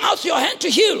stretching out your hand to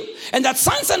heal, and that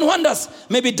signs and wonders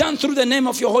may be done through the name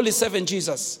of your holy servant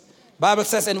Jesus. Bible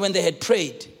says, and when they had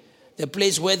prayed, the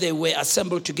place where they were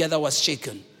assembled together was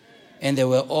shaken, and they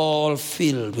were all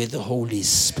filled with the Holy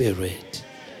Spirit.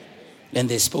 And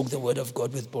they spoke the word of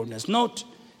God with boldness. Note,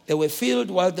 they were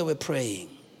filled while they were praying.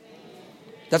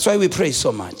 That's why we pray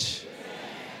so much.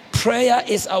 Prayer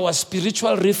is our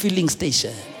spiritual refilling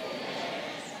station.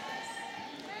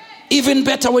 Even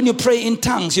better when you pray in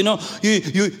tongues, you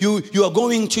are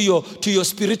going to your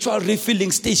spiritual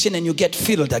refilling station and you get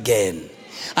filled again.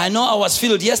 I know I was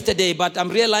filled yesterday, but I'm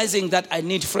realizing that I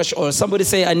need fresh oil. Somebody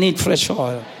say, I need fresh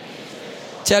oil.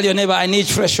 Tell your neighbor, I need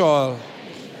fresh oil.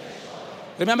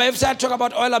 Remember, every time I talk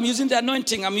about oil, I'm using the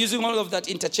anointing. I'm using all of that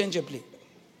interchangeably.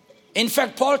 In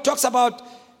fact, Paul talks about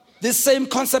this same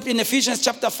concept in Ephesians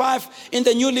chapter 5 in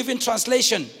the New Living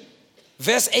Translation.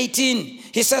 Verse 18,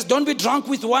 he says, don't be drunk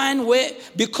with wine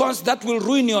because that will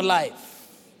ruin your life.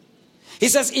 He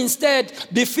says, instead,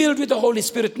 be filled with the Holy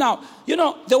Spirit. Now,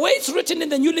 the way it's written in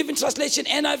the New Living Translation,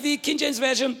 NIV, King James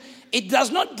Version, it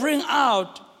does not bring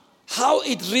out how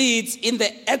it reads in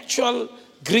the actual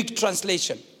Greek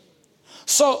translation.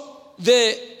 So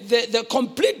the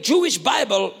complete Jewish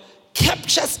Bible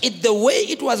captures it the way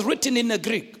it was written in the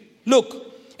Greek. Look,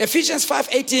 Ephesians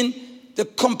 5:18, the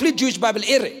complete Jewish Bible,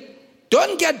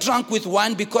 don't get drunk with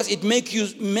wine because it makes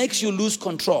you lose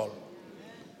control.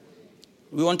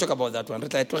 We won't talk about that one.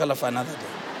 For another day.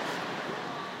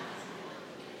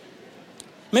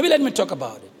 Maybe let me talk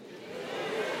about it.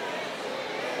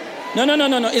 No.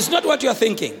 It's not what you're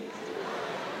thinking.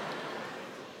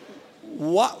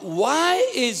 Why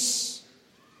is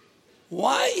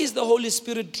the Holy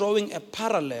Spirit drawing a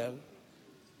parallel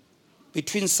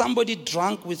between somebody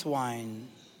drunk with wine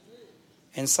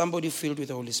and somebody filled with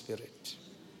the Holy Spirit?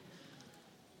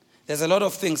 There's a lot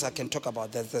of things I can talk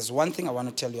about. There's one thing I want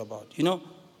to tell you about.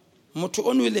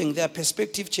 Mutu unwilling, their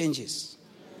perspective changes.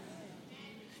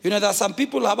 There are some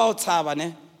people about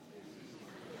Tabane,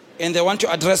 and they want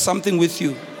to address something with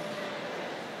you.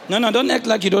 No, don't act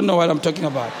like you don't know what I'm talking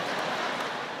about.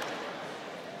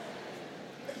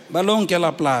 Balong ke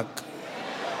la plaque.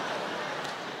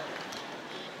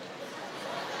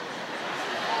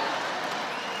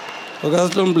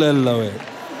 Ogaston blella we.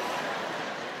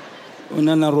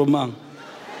 Unana romang.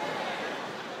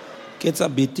 Ketsa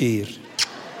bitir.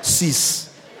 Sis.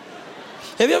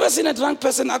 Have you ever seen a drunk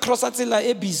person across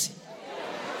Atsila busy?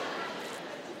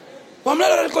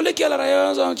 Pamela rekolekela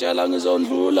rayo zongchela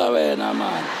ngizondlula wena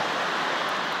man.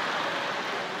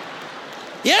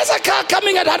 Yes, a car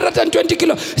coming at 120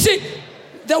 kilos. See,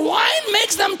 the wine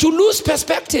makes them to lose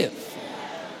perspective.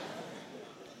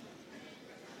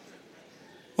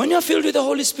 When you're filled with the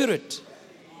Holy Spirit,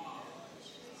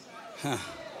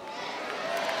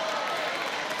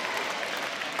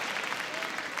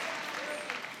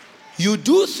 you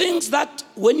do things that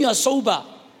when you are sober,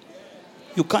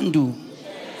 you can't do.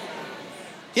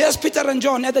 Here's Peter and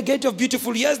John at the gate of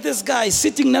Beautiful. Here's this guy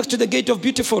sitting next to the gate of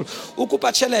Beautiful.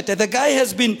 Ukupachelete. The guy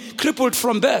has been crippled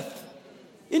from birth.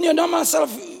 In your normal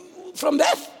self, from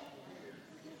birth.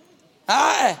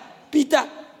 Peter.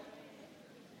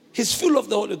 He's full of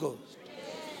the Holy Ghost.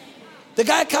 The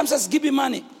guy comes and says, give me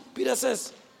money. Peter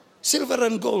says, silver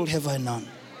and gold have I none.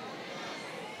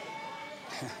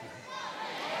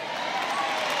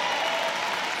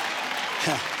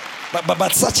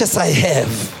 but such as I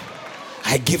have,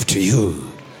 I give to you.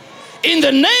 In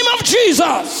the name of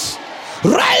Jesus,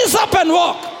 rise up and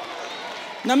walk.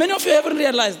 Now many of you haven't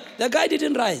realized, the guy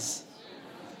didn't rise.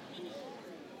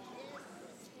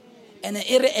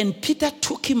 And Peter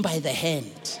took him by the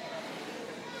hand.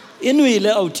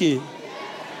 Inuile out here.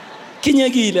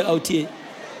 Kinyagile out here.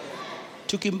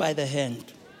 Took him by the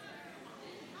hand.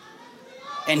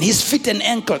 And his feet and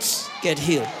ankles get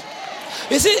healed.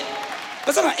 You see,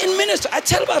 in ministry, I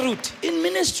tell Barut, in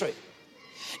ministry,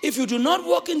 if you do not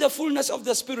walk in the fullness of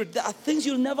the Spirit, there are things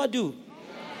you'll never do.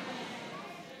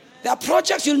 There are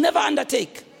projects you'll never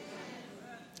undertake.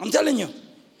 I'm telling you.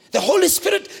 The Holy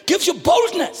Spirit gives you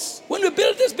boldness. When we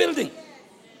built this building,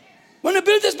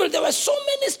 there were so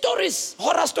many stories,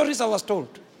 horror stories I was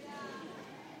told.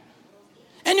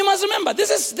 And you must remember, this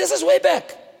is way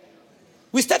back.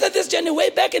 We started this journey way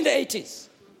back in the 80s.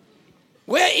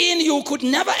 Wherein you could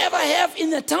never ever have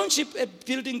in a township a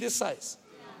building this size.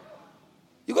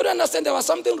 You got to understand there was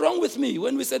something wrong with me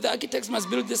when we said the architects must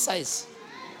build this size.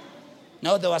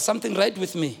 No, there was something right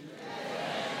with me.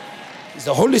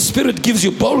 The Holy Spirit gives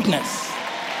you boldness.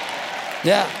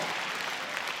 Yeah.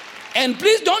 And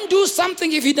please don't do something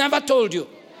if He never told you.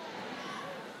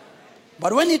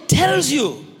 But when He tells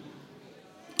you,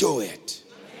 do it.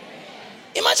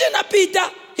 Imagine a Peter,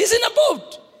 he's in a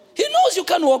boat. He knows you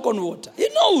can walk on water. He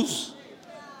knows.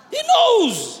 He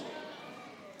knows.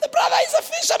 The brother is a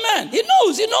fisherman. He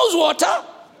knows water.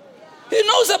 He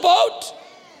knows a boat.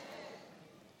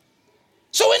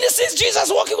 So when he sees Jesus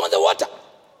walking on the water,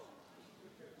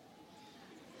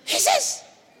 he says,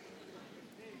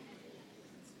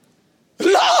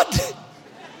 Lord.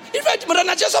 In fact,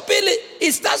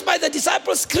 it starts by the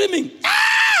disciples screaming,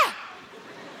 ah!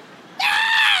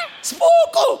 Ah!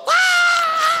 Spooko!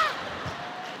 Ah!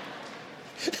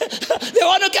 They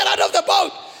want to get out of the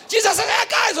boat. Jesus says, hey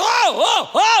guys, whoa.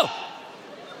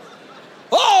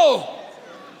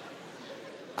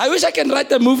 I wish I can write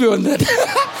a movie on that.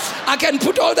 I can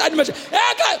put all the animation.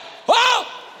 Hey guys, whoa!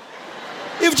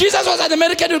 If Jesus was an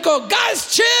American, he'd go,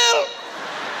 guys, chill.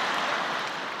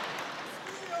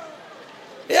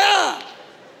 Yeah.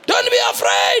 Don't be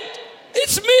afraid.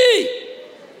 It's me.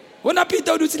 When I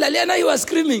Peter would say, he was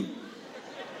screaming.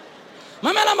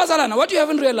 What you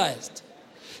haven't realized?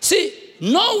 See,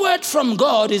 no word from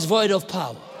God is void of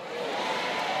power.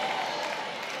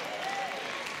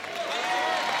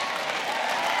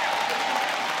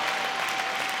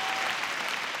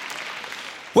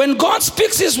 When God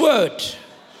speaks His word,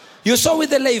 you saw with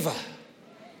the laver.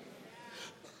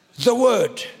 The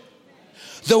word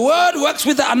works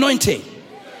with the anointing.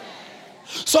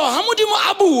 So Hamudimo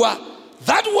Abua,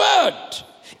 that word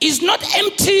is not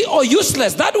empty or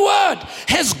useless. That word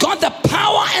has got the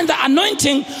power and the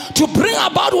anointing to bring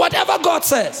about whatever God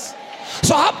says.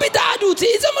 So happy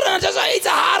it's a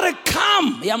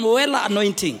harakam yamuela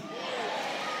anointing.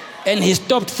 And he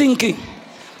stopped thinking.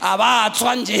 No,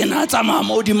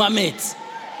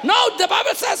 the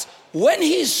Bible says when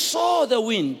he saw the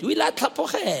wind,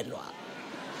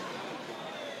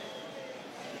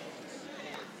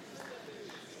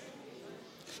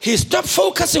 he stopped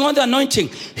focusing on the anointing.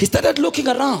 He started looking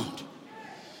around.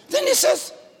 Then he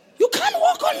says, you can't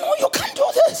walk on, no, you can't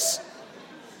do this.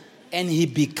 And he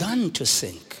began to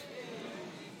sink.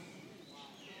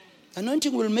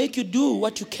 Anointing will make you do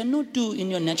what you cannot do in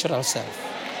your natural self.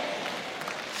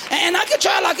 And I can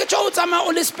try, I'm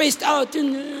only spaced out. I'm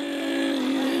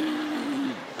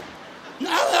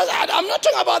not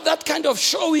talking about that kind of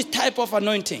showy type of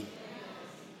anointing.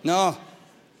 No.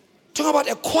 Talking about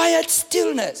a quiet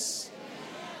stillness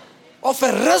of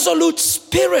a resolute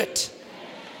spirit.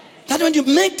 That when you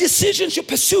make decisions, you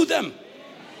pursue them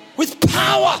with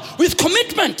power, with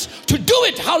commitment to do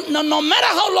it, no matter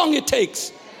how long it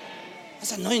takes.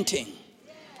 That's anointing.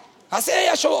 I say,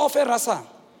 I show off a rasa.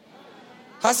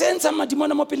 I say, some demon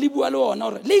mopilibu alone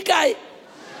or ligai.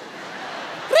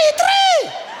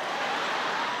 Retreat.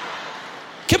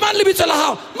 Kiman libitola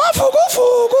how?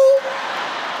 Mafugu.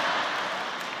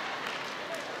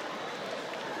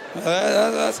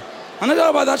 I'm not talking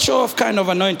about that show of kind of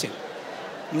anointing.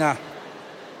 Nah.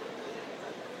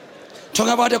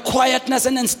 Talking about the quietness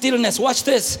and stillness. Watch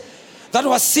this. That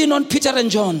was seen on Peter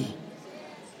and John.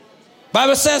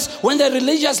 Bible says when the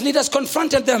religious leaders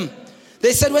confronted them,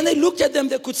 they said when they looked at them,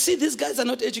 they could see these guys are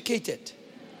not educated.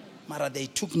 Mara, they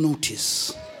took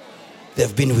notice.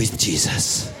 They've been with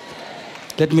Jesus.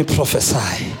 Let me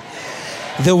prophesy.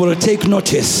 They will take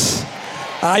notice.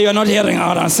 You're not hearing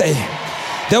out and say.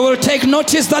 They will take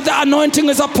notice that the anointing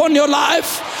is upon your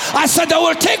life. I said they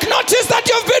will take notice that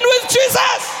you've been with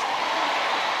Jesus.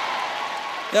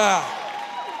 Yeah.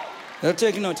 They'll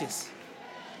take notice.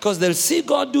 Because they'll see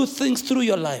God do things through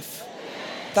your life.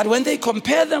 That when they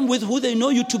compare them with who they know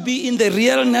you to be in the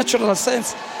real natural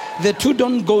sense, the two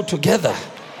don't go together.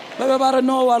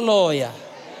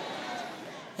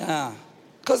 Yeah.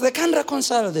 Because they can't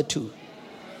reconcile the two.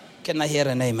 Can I hear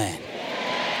an amen?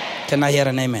 Can I hear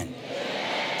an amen?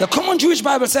 The common Jewish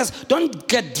Bible says, don't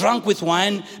get drunk with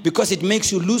wine because it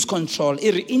makes you lose control.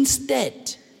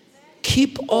 Instead,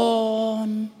 keep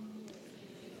on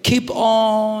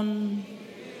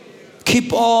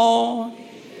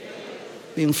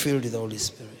being filled with the Holy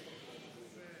Spirit.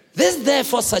 This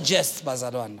therefore suggests,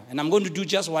 Bazalwana, and I'm going to do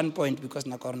just one point because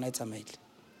Nakornaita made,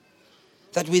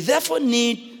 that we therefore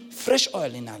need fresh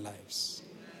oil in our lives.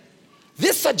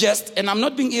 This suggests, and I'm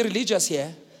not being irreligious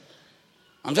here,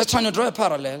 I'm just trying to draw a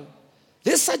parallel.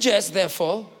 This suggests,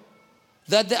 therefore,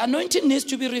 that the anointing needs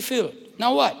to be refilled.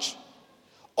 Now watch.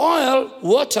 Oil,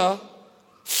 water,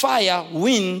 fire,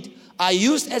 wind are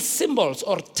used as symbols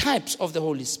or types of the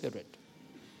Holy Spirit.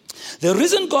 The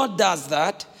reason God does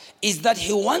that is that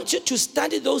he wants you to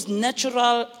study those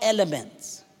natural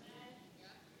elements.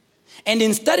 And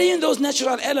in studying those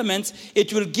natural elements,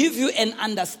 it will give you an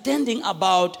understanding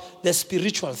about the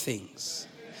spiritual things.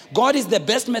 God is the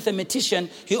best mathematician.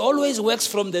 He always works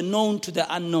from the known to the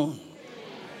unknown.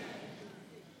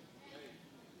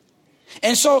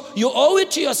 And so you owe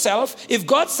it to yourself. If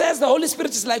God says the Holy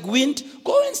Spirit is like wind,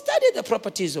 go and study the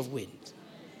properties of wind.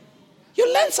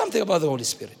 You learn something about the Holy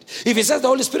Spirit. If he says the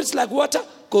Holy Spirit is like water,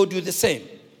 go do the same.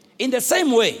 In the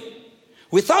same way,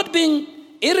 without being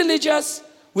irreligious,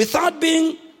 without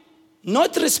being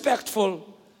not respectful,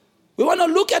 we want to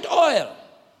look at oil.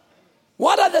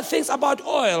 What are the things about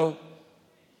oil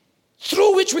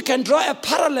through which we can draw a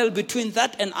parallel between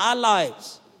that and our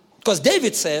lives? Because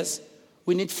David says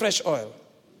we need fresh oil.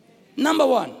 Number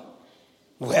one,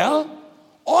 well,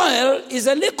 oil is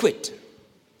a liquid.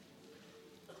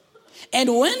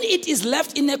 And when it is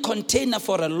left in a container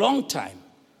for a long time,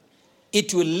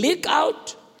 it will leak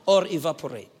out or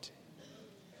evaporate.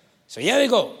 So here we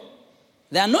go.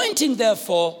 The anointing,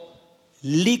 therefore,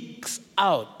 leaks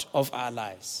out of our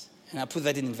lives. And I put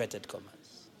that in inverted commas.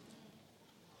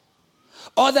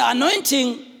 Or the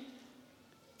anointing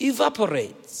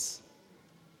evaporates.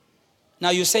 Now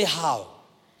you say, how?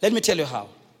 Let me tell you how.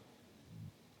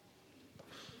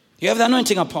 You have the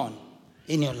anointing upon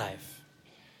in your life.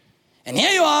 And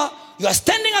here you are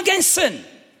standing against sin.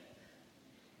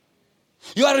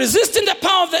 You are resisting the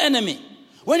power of the enemy.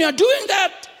 When you are doing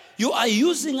that, you are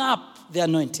using up the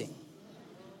anointing.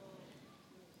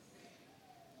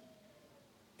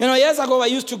 You know, years ago I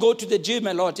used to go to the gym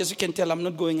a lot. As you can tell, I'm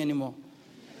not going anymore.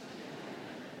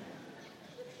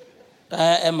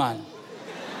 Man.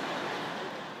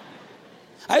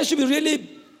 I used to be really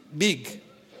big.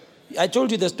 I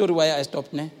told you the story why I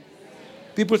stopped, ne?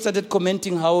 People started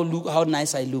commenting how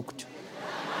nice I looked.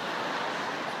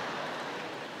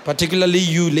 Particularly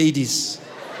you ladies.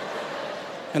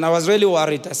 And I was really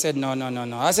worried. I said, no.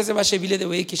 I said,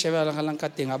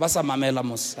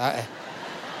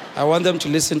 I want them to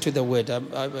listen to the word.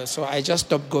 So I just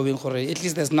stopped going. At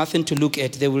least there's nothing to look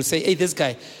at. They will say, hey, this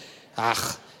guy,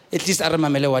 at least I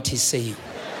remember what he's saying.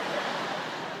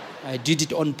 I did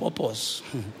it on purpose.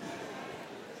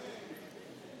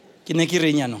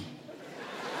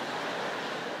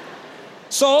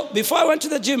 So before I went to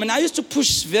the gym, and I used to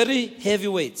push very heavy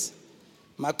weights,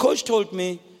 my coach told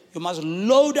me, you must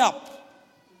load up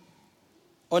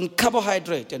on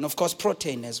carbohydrate and, of course,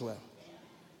 protein as well.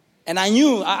 And I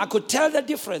knew, I could tell the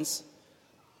difference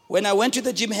when I went to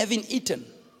the gym having eaten.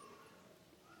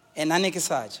 And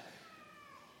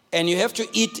and you have to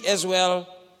eat as well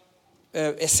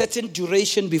a certain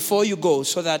duration before you go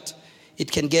so that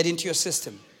it can get into your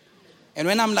system. And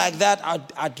when I'm like that,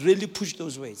 I'd really push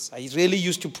those weights. I really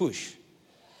used to push.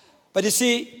 But you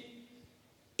see,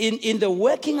 in the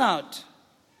working out,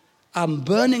 I'm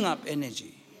burning up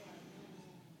energy.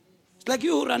 It's like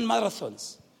you who run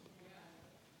marathons.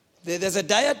 There's a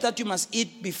diet that you must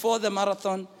eat before the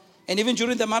marathon. And even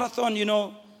during the marathon, you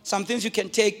know, some things you can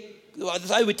take. That's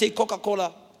why we take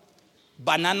Coca-Cola,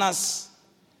 bananas.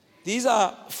 These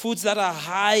are foods that are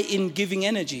high in giving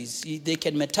energies. They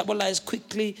can metabolize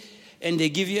quickly and they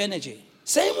give you energy.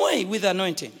 Same way with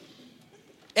anointing.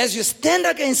 As you stand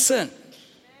against sin,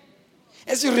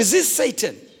 as you resist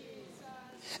Satan,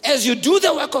 as you do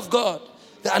the work of God,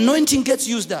 the anointing gets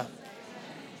used up.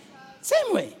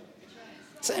 Same way.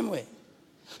 Same way.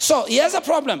 So here's a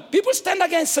problem. People stand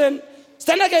against sin,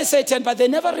 stand against Satan, but they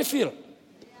never refill.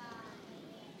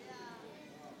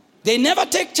 They never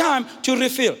take time to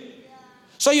refill.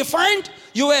 So you find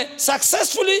you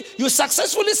successfully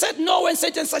said no when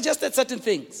Satan suggested certain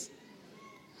things.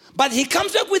 But he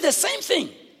comes back with the same thing.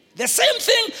 The same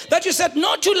thing that you said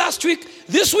no to last week,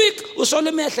 this week,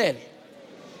 usole mehlele.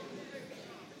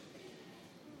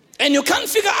 And you can't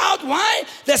figure out why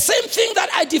the same thing that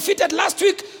I defeated last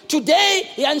week, today,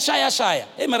 yan shaya.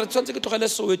 Hey, mara tshwantse ke tlogele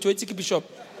Soweto, ke bishop.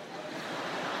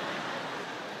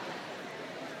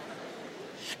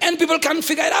 And people can't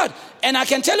figure it out. And I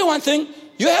can tell you one thing,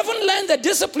 you haven't learned the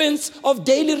disciplines of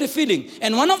daily refilling.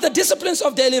 And one of the disciplines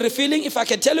of daily refilling, if I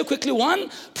can tell you quickly, 1,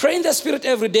 pray in the Spirit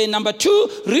every day. Number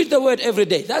 2, read the word every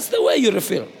day. That's the way you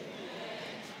refill.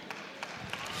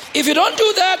 If you don't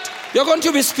do that, you're going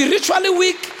to be spiritually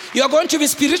weak. You're going to be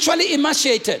spiritually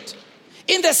emaciated.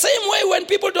 In the same way, when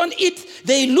people don't eat,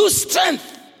 they lose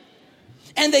strength.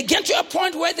 And they get to a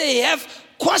point where they have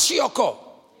kwashiorkor.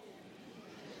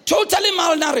 Totally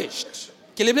malnourished.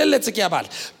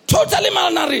 Totally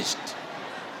malnourished.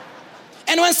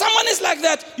 And when someone is like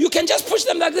that, you can just push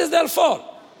them like this, they'll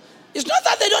fall. It's not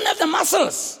that they don't have the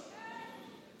muscles.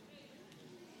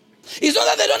 It's not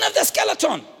that they don't have the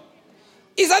skeleton.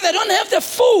 It's that they don't have the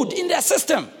food in their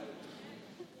system.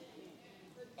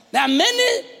 There are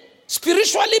many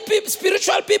spiritual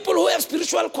people who have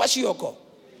spiritual kwashiorkor.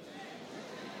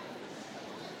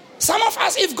 Some of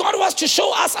us, if God was to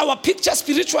show us our picture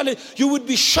spiritually, you would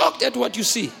be shocked at what you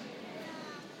see.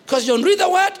 Because you don't read the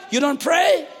word, you don't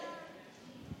pray,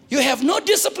 you have no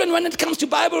discipline when it comes to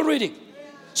Bible reading.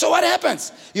 So what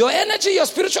happens? Your energy, your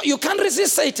spiritual, you can't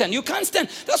resist Satan. You can't stand.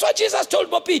 That's what Jesus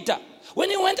told Peter. When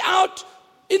he went out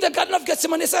in the Garden of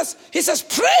Gethsemane, he says,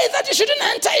 pray that you shouldn't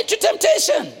enter into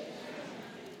temptation.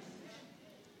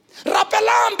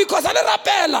 Rapelam, because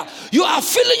you are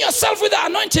filling yourself with the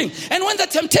anointing. And when the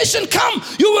temptation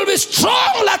comes, you will be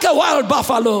strong like a wild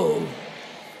buffalo.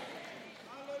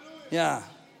 Yeah.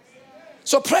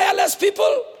 So prayerless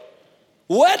people,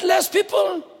 wordless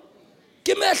people,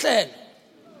 give me a hand.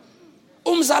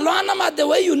 Umzalwana, the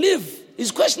way you live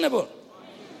is questionable.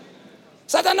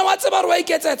 Satana what's about why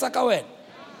gets at Sakawen?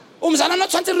 Umzalana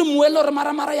twenty remuelo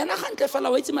Maramara Hanke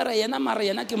fella waits Mariana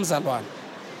Mariana Kimzalwan.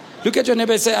 Look at your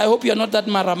neighbor and say, I hope you're not that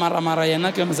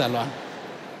Mariana Kimzalwan.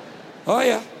 Oh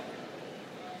yeah.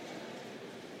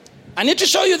 I need to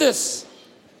show you this.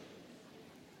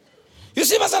 You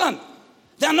see, Masalan,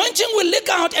 the anointing will leak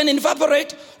out and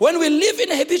evaporate when we live in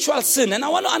habitual sin. And I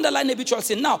want to underline habitual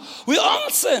sin. Now, we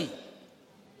all sin.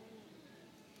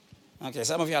 Okay,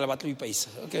 some of you are about to be pace.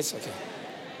 Okay, it's okay.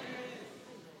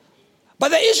 But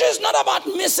the issue is not about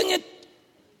missing it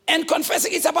and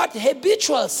confessing. It's about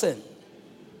habitual sin.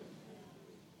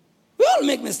 We all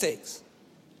make mistakes.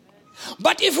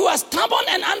 But if we are stubborn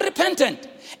and unrepentant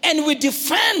and we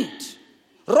defend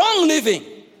wrong living,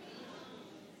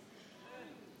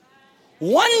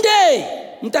 one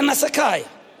day, Mtana Sakai,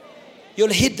 you'll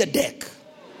hit the deck.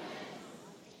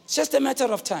 It's just a matter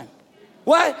of time.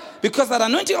 Why? Because that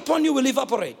anointing upon you will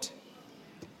evaporate.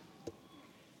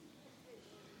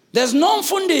 There's no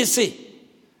mfundisi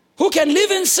who can live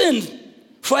in sin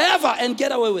forever and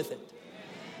get away with it.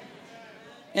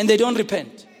 And they don't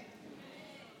repent.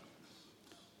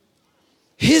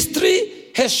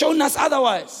 History has shown us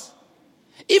otherwise.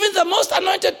 Even the most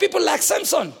anointed people like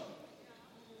Samson.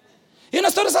 You know,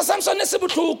 stories of Samson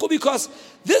because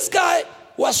this guy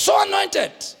was so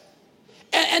anointed.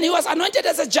 And he was anointed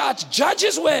as a judge.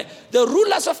 Judges were the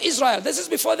rulers of Israel. This is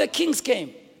before the kings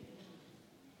came.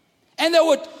 And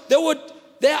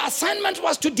their assignment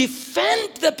was to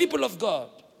defend the people of God.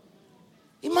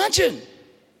 Imagine.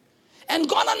 And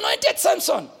God anointed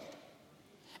Samson.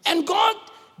 And God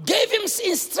gave him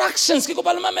instructions. Every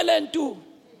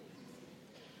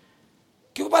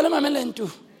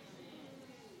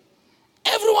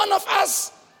one of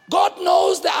us, God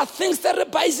knows there are things that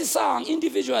are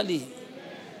individually.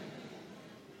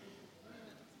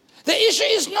 The issue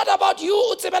is not about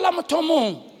you, utsebela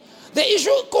motomong. The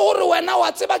issue is wena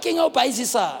wa tseba keng o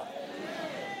baisisa.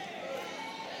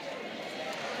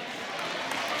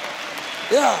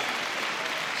 Yeah.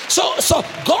 So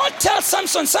God tells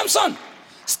Samson,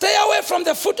 stay away from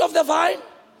the fruit of the vine.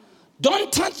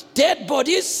 Don't touch dead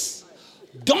bodies.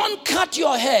 Don't cut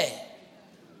your hair.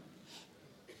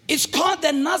 It's called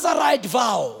the Nazarite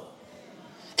vow.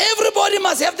 Everybody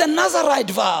must have the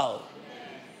Nazarite vow.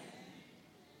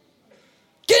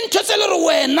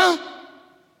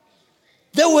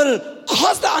 They will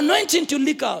cause the anointing to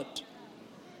leak out.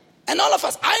 And all of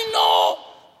us, I know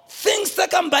things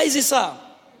that can buy this up.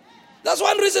 That's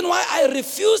one reason why I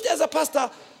refused as a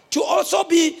pastor to also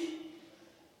be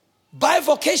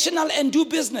bivocational and do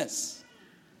business.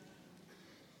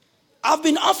 I've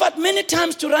been offered many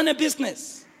times to run a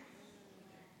business.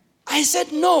 I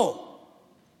said no.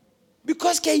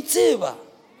 Because Kaitseva.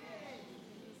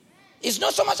 It's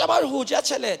not so much about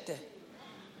Hujachalete.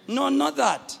 No, not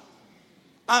that.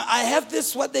 I have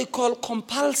this, what they call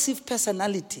compulsive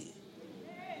personality.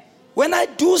 When I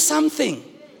do something,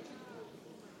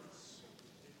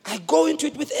 I go into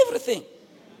it with everything.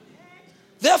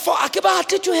 Therefore, I keep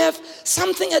to have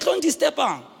something at don't step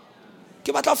on.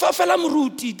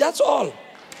 That's all.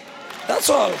 That's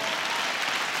all.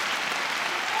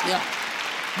 Yeah.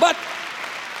 But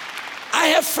I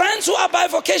have friends who are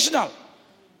bivocational.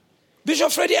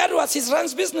 Bishop Freddie Edwards, he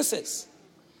runs businesses.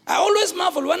 I always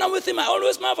marvel. When I'm with him, I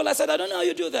always marvel. I said, I don't know how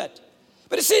you do that.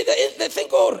 But you see, they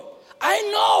think, oh, I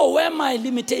know where my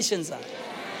limitations are.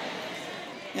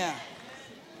 Yeah.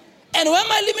 And where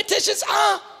my limitations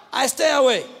are, I stay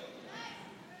away.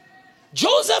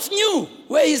 Joseph knew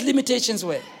where his limitations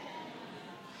were.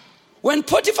 When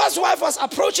Potiphar's wife was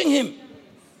approaching him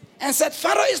and said,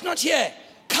 Pharaoh is not here.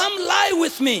 Come lie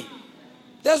with me.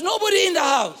 There's nobody in the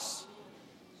house.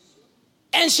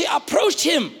 And she approached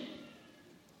him.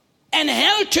 and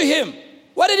held to him.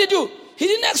 What did he do? He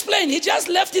didn't explain. He just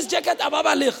left his jacket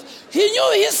ababalich. He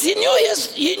knew his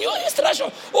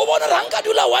threshold.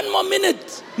 One more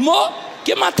minute. More?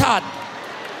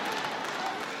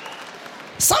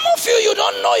 Some of you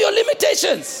don't know your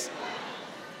limitations.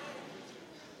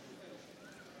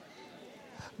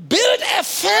 Build a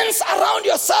fence around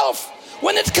yourself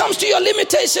when it comes to your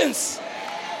limitations.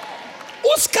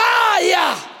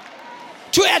 Uskaya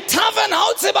to a tavern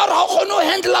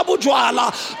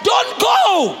don't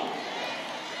go.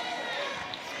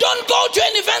 Don't go to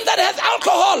an event that has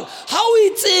alcohol. How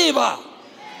it's ever.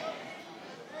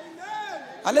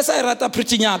 Unless I rata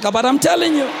preaching, but I'm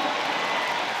telling you.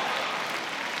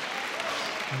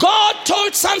 God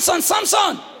told Samson,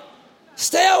 Samson,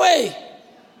 stay away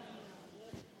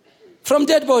from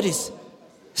dead bodies.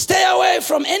 Stay away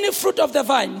from any fruit of the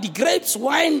vine. The grapes,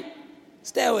 wine,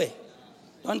 stay away.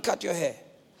 Don't cut your hair.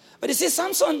 But you see,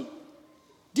 Samson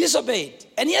disobeyed.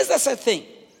 And here's the sad thing.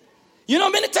 You know,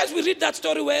 many times we read that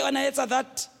story where on it's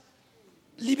that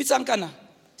libitsang kana.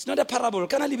 It's not a parable.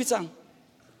 Kana libitsang.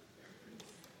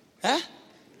 Huh?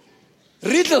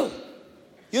 Riddle.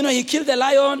 You know, he killed the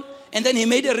lion and then he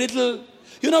made a riddle.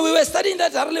 You know, we were studying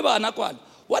that.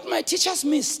 What my teachers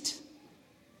missed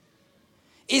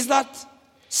is that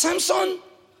Samson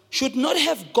should not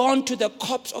have gone to the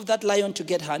corpse of that lion to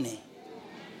get honey.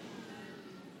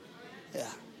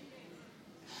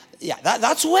 Yeah,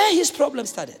 that's where his problem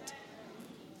started.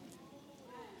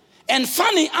 And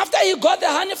funny, after he got the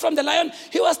honey from the lion,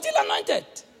 he was still anointed.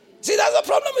 See, that's the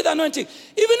problem with anointing.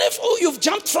 Even if you've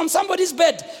jumped from somebody's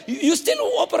bed, you still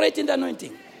operate in the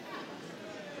anointing.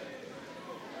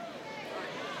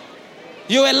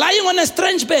 You were lying on a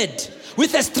strange bed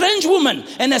with a strange woman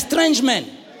and a strange man.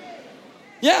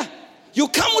 Yeah. You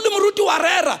come with the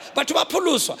warera, but you are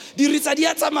poluswa.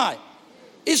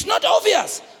 It's not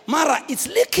obvious. Mara, it's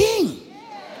leaking.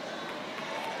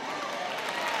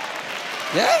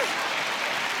 Yeah.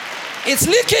 It's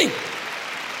leaking.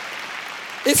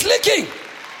 It's leaking.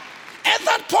 At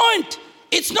that point,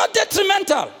 it's not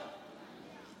detrimental.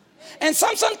 And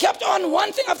Samson kept on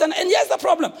one thing after another. And here's the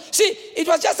problem. See, it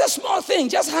was just a small thing,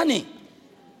 just honey.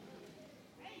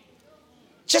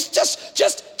 Just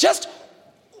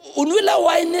unwila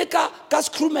waineka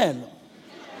kaskrumelo.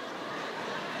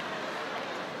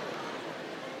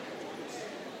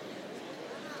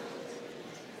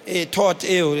 I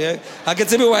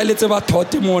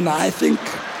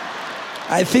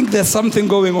think there's something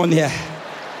going on here.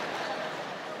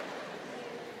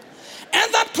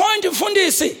 At that point,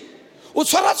 Fundisi,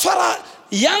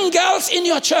 young girls in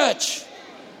your church.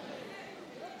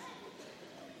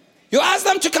 You ask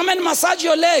them to come and massage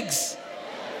your legs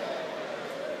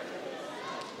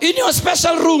in your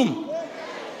special room.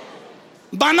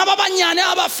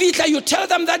 You tell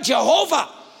them that Jehovah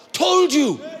told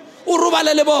you.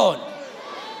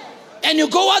 And you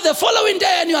go out the following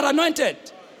day and you are anointed.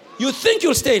 You think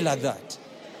you'll stay like that.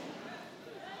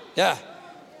 Yeah.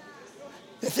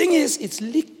 The thing is, it's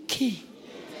leaking.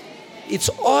 It's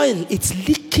oil. It's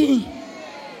leaking.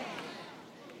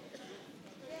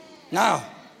 Now,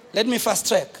 let me fast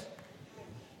track.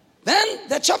 Then,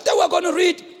 the chapter we're going to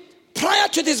read prior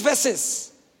to these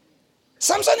verses.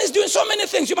 Samson is doing so many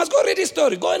things. You must go read his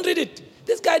story. Go and read it.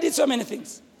 This guy did so many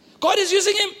things. God is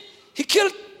using him. He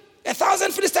killed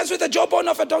 1,000 Philistines with a jawbone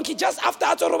of a donkey just after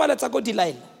Atorobaletsa go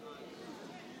Delilah.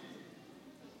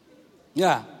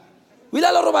 Yeah.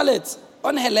 Wilala Robalet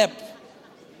on her lap.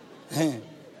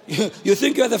 You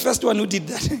think you're the first one who did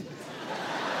that?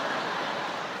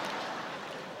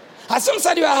 Hasum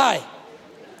said you are high.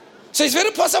 So it's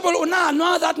very possible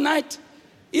no that night.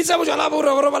 It's on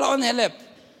her lap.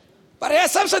 But here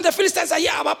Samson the Philistines say,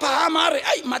 yeah,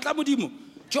 matlabudimu.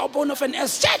 Jawbone of an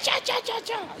ass.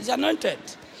 He's anointed.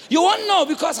 You won't know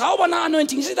because how about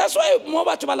anointing? You see, that's why more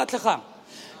about Balatlecham.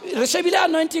 Reshabila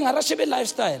anointing, Rashabi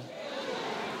lifestyle.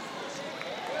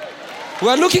 We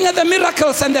are looking at the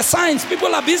miracles and the signs.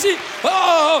 People are busy.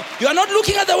 Oh, you are not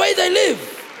looking at the way they live.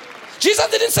 Jesus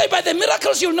didn't say by the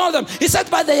miracles you'll know them. He said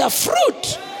by their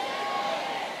fruit.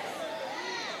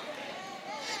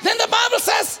 Then the Bible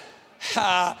says,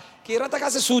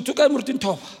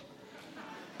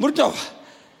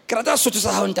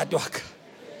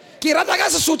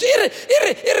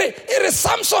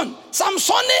 Samson,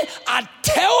 Samsone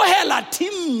ateo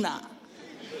timna.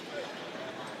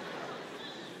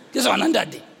 This one and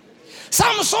daddy.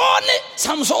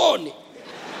 Samsone.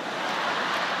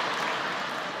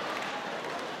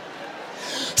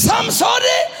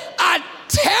 Samsone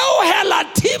ateo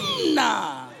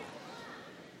timna.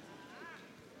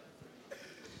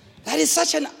 That is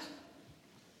such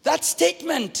that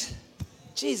statement,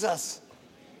 Jesus.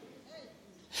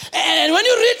 And when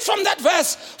you read from that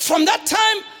verse, from that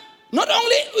time, not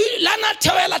only Lana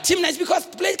Tawela Timna, because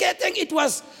I think it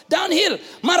was downhill.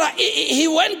 Mara, he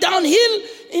went downhill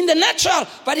in the natural,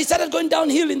 but he started going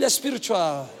downhill in the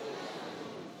spiritual.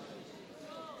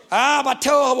 But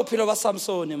tell how people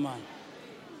Samson, man.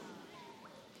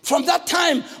 From that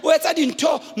time,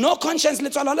 no conscience,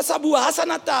 little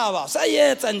Hasana Tawa,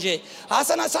 Sayet Anje,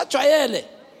 Hasana Satraele.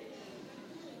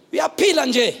 We are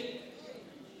Pilanje.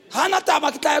 Hanata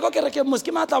Makitago Kereke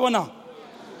Muskimata now.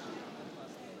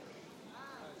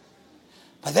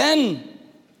 But then,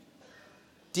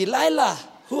 Delilah,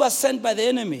 who was sent by the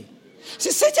enemy,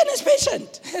 see, Satan is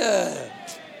patient.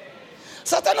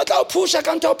 Satan not push, I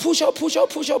can't push.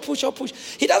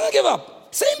 He doesn't give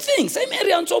up. Same thing, same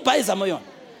area on so buys Amayon.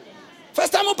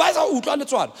 First time he buys a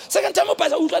utla. Second time he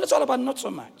buys a utla, but not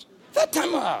so much. Third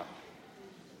time,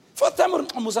 fourth time,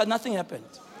 almost nothing happened.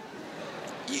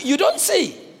 You don't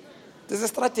see. There's a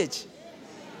strategy.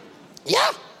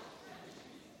 Yeah.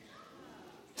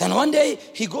 Then one day,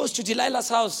 he goes to Delilah's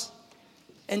house.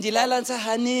 And Delilah says,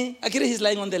 honey, actually he's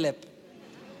lying on the lap.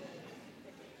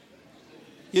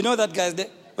 You know that, guys?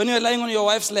 When you're lying on your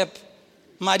wife's lap,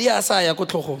 Maria Asaya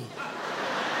Kotloho.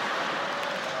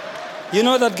 You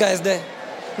know that, guys?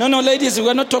 No, ladies,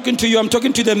 we're not talking to you. I'm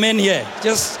talking to the men here.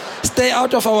 Just stay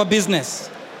out of our business.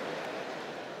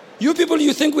 You people,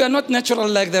 you think we are not natural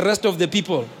like the rest of the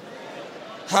people.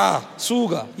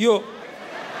 Suga, yo.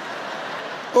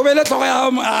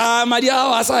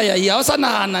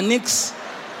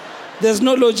 There's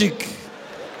no logic.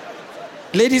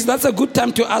 Ladies, that's a good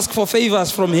time to ask for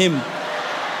favors from him.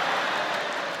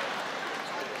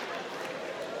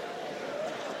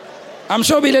 I'm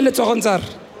sure Bilele Tsohonzar.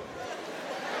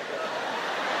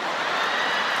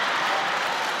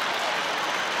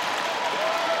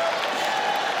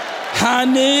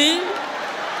 Honey,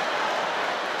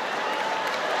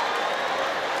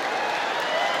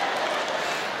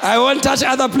 I won't touch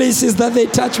other places that they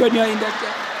touch when you're in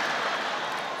that.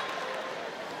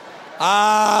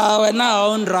 We're now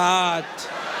on rat.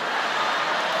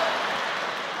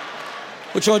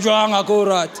 Uchojwanga ko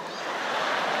rat.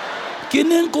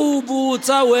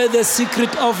 Kininkubuta where the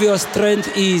secret of your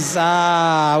strength is.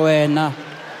 Wena.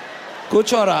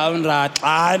 Kuchora on rat.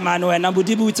 Man, wena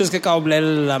budibutus ke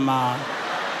kaublela ma.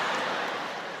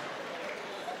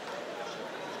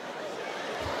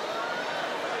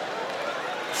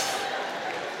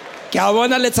 Kya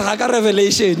bona le tsaka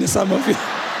revelation some of you.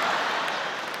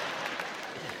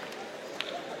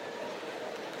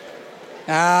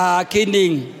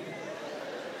 Kidding.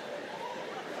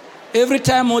 Every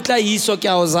time Motla Yiso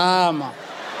kya ozama.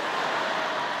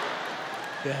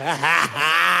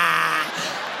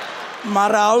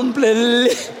 Maraun play.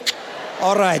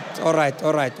 All right.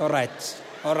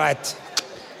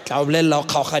 Kaublela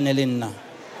khakhanelina.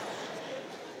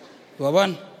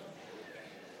 Wabon.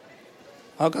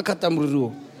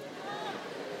 Akatamuru.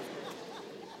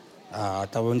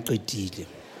 Tawon qetile.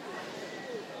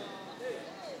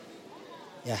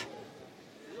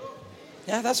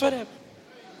 Yeah, that's what happened.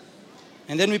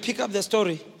 And then we pick up the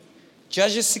story.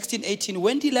 Judges 16:18.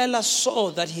 When Delilah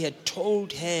saw that he had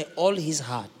told her all his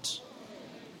heart,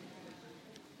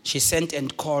 she sent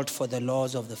and called for the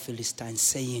lords of the Philistines,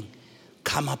 saying,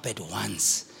 come up at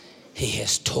once. He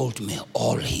has told me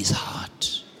all his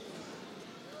heart.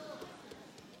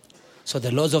 So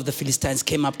the lords of the Philistines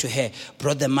came up to her,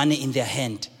 brought the money in their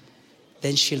hand.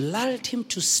 Then she lulled him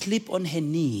to sleep on her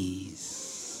knees.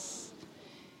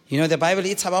 You know, the Bible,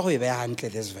 it's about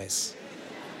this verse.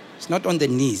 It's not on the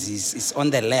knees, it's on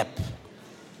the lap,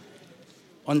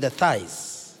 on the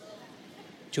thighs,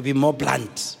 to be more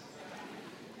blunt.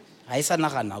 And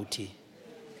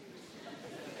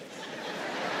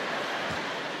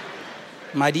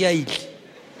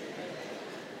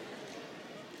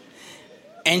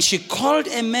she called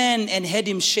a man and had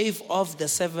him shave off the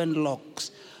 7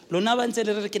 locks. You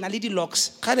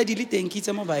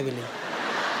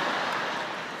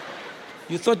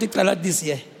thought it like this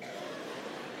year.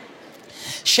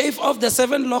 Shave off the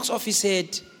 7 locks of his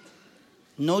head.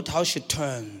 Note how she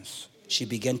turns. She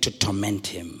began to torment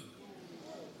him.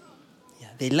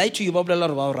 Yeah, they lie to you about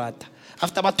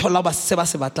after about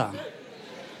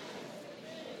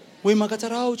we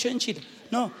makatara change it.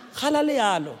 No,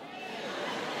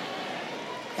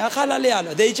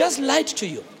 they just lied to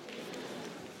you.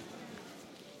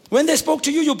 When they spoke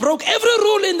to you, you broke every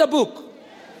rule in the book.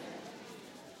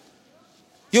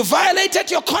 You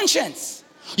violated your conscience.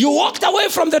 You walked away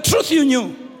from the truth you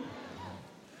knew.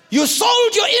 You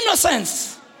sold your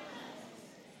innocence.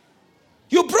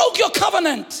 You broke your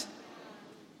covenant.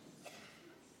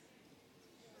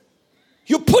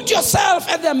 You put yourself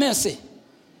at their mercy.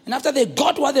 And after they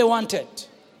got what they wanted,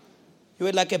 you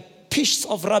were like a piece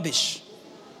of rubbish.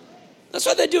 That's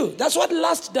what they do. That's what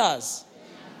lust does.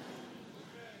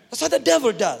 That's what the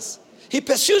devil does. He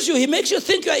pursues you. He makes you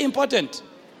think you are important.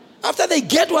 After they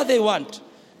get what they want,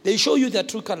 they show you their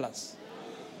true colors.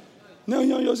 No,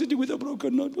 you're sitting with a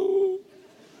broken heart. Oh.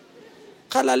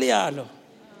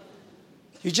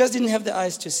 You just didn't have the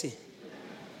eyes to see.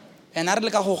 And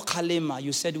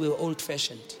you said we were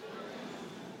old-fashioned.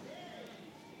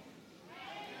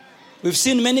 We've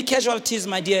seen many casualties,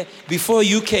 my dear, before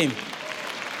you came.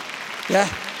 Yeah.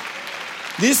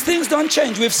 These things don't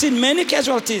change. We've seen many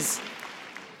casualties.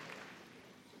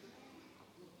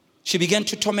 She began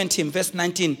to torment him. Verse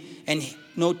 19. And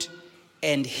note,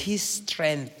 and his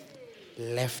strength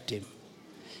left him.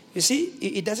 You see,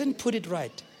 it doesn't put it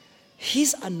right.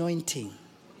 His anointing.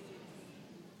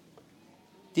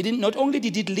 Not only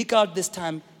did it leak out this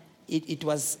time, it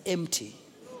was empty.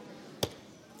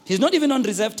 He's not even on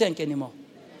reserve tank anymore.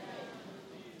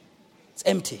 It's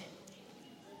empty.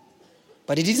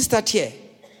 But it didn't start here.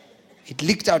 It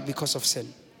leaked out because of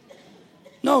sin.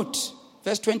 Note,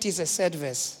 verse 20 is a sad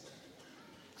verse.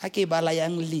 You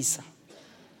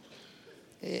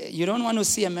don't want to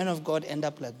see a man of God end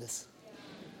up like this.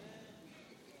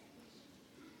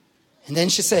 And then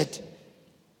she said,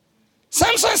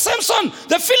 Samson, Samson,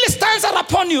 the Philistines are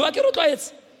upon you.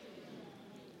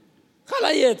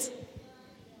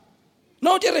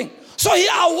 No tearing. So he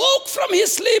awoke from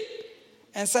his sleep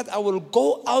and said, I will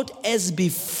go out as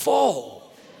before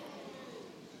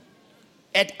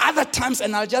at other times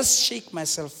and I'll just shake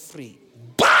myself free.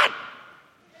 But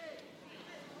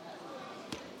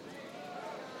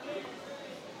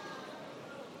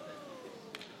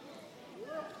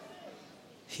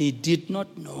he did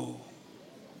not know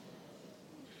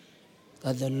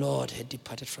that the Lord had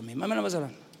departed from him.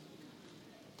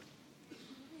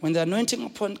 When the anointing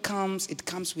upon comes, it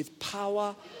comes with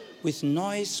power, with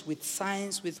noise, with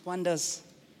signs, with wonders.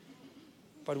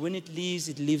 But when it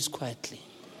leaves quietly.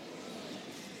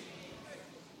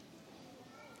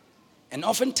 And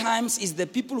oftentimes it's the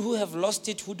people who have lost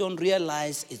it who don't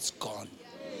realize it's gone.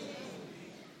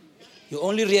 You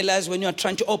only realize when you are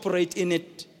trying to operate in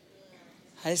it.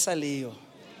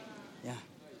 Yeah.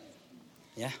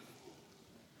 Yeah.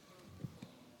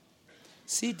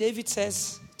 See, David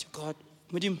says to God,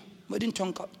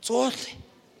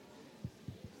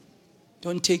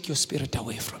 don't take your spirit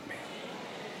away from me.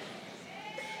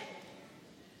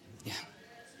 Yeah.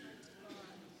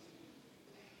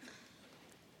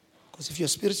 Because if your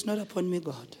spirit's not upon me,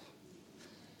 God,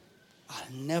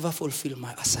 I'll never fulfill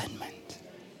my assignment.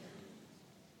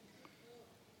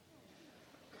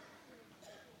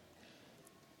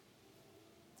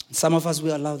 And some of us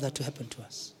will allow that to happen to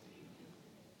us.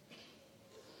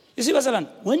 You see, Basalan,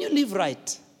 when you live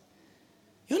right,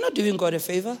 you're not doing God a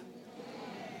favor.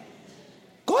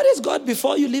 God is God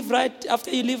before you live right,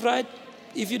 after you live right.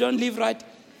 If you don't live right,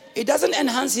 it doesn't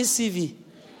enhance his CV.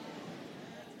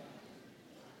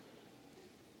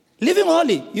 Living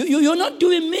holy, you're not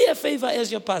doing me a favor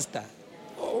as your pastor.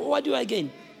 What do I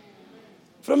gain?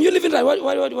 From you living right,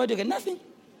 what do you get? Nothing.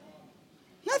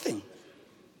 Nothing.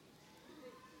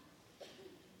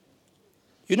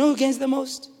 You know who gains the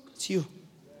most? It's you.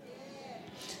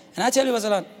 And I tell you,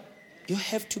 Basalan, you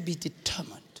have to be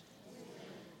determined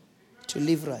to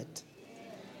live right.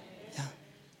 Yeah.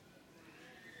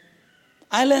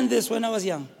 I learned this when I was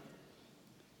young.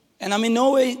 And I'm in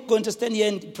no way going to stand here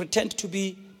and pretend to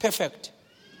be perfect.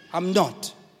 I'm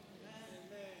not.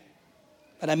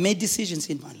 But I made decisions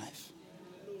in my life.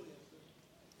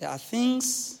 There are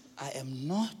things I am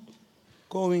not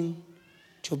going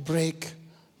to break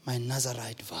my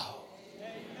Nazarite vow.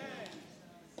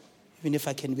 Even if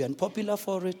I can be unpopular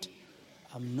for it,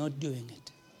 I'm not doing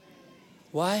it.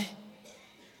 Why?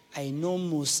 I know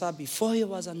Musa before he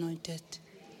was anointed.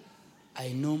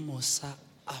 I know Musa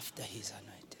after he's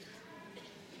anointed.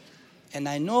 And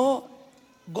I know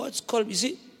God's call. You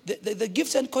see, the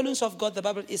gifts and callings of God, the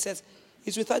Bible, it says,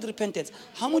 it's without repentance.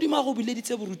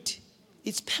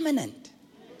 It's permanent.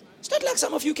 It's not like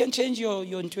some of you can change your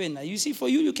twin. You see, for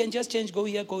you can just change, go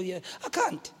here, go here. I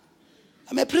can't.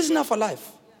 I'm a prisoner for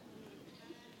life.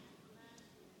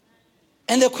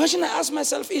 And the question I ask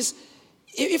myself is,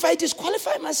 if I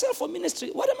disqualify myself for ministry,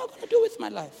 what am I going to do with my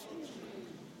life?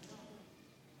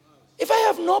 If I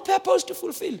have no purpose to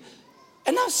fulfill,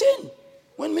 and I've seen,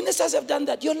 when ministers have done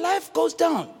that, your life goes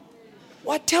down.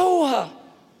 What tell her?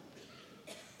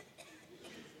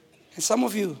 And some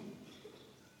of you,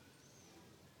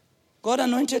 God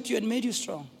anointed you and made you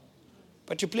strong,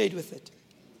 but you played with it.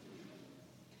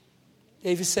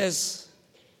 David says,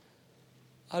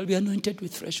 I'll be anointed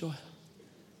with fresh oil.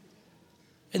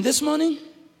 And this morning,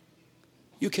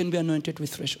 you can be anointed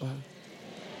with fresh oil.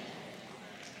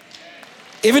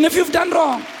 Even if you've done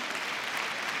wrong.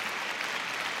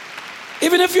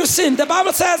 Even if you've sinned. The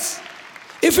Bible says,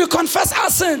 if we confess our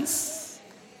sins,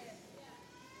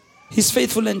 He's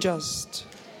faithful and just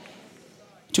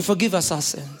to forgive us our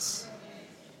sins.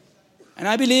 And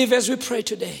I believe as we pray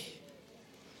today,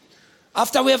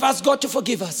 after we have asked God to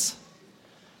forgive us,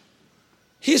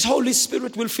 His Holy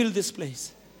Spirit will fill this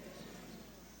place.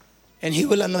 And He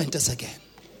will anoint us again.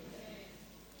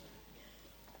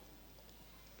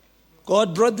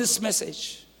 God brought this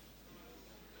message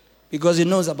because He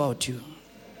knows about you.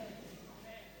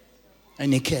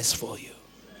 And He cares for you.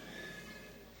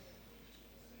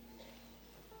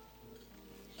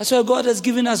 That's why God has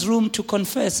given us room to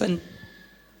confess and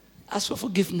ask for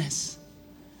forgiveness.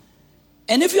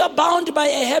 And if you are bound by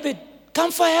a habit,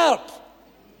 come for help.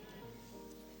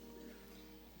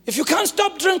 If you can't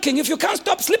stop drinking, if you can't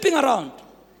stop sleeping around,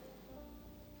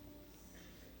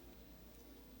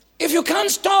 if you can't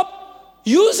stop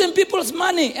using people's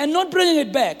money and not bringing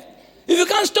it back, if you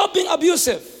can't stop being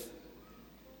abusive,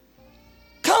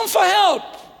 come for help.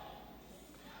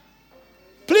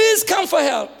 Please come for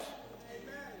help.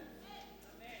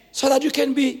 So that you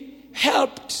can be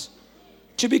helped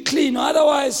to be clean.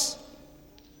 Otherwise,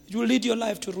 it will lead your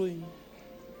life to ruin.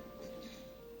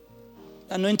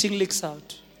 Anointing leaks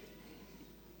out.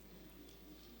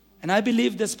 And I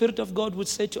believe the Spirit of God would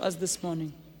say to us this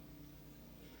morning,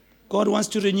 God wants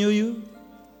to renew you.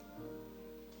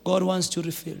 God wants to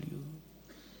refill you.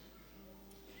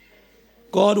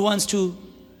 God wants to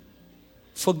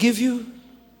forgive you.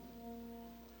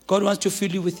 God wants to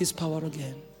fill you with His power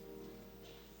again.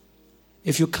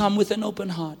 If you come with an open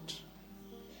heart,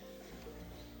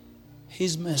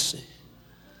 His mercy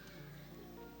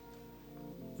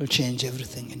will change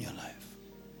everything in your life.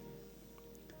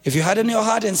 If you harden your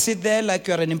heart and sit there like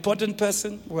you're an important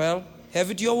person, well, have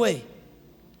it your way.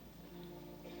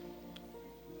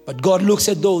 But God looks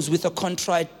at those with a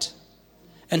contrite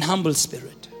and humble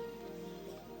spirit.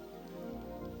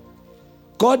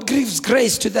 God gives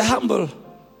grace to the humble,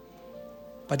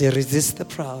 but He resists the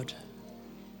proud.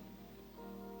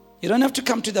 You don't have to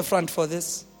come to the front for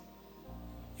this.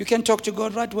 You can talk to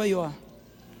God right where you are.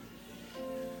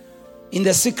 In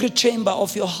the secret chamber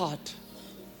of your heart.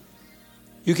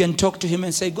 You can talk to Him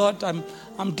and say, God,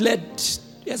 I'm glad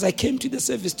as I came to the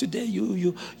service today,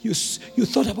 you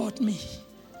thought about me.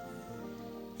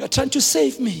 You're trying to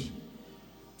save me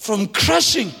from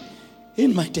crashing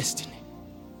in my destiny.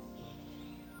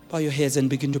 Bow your heads and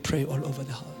begin to pray all over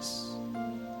the house.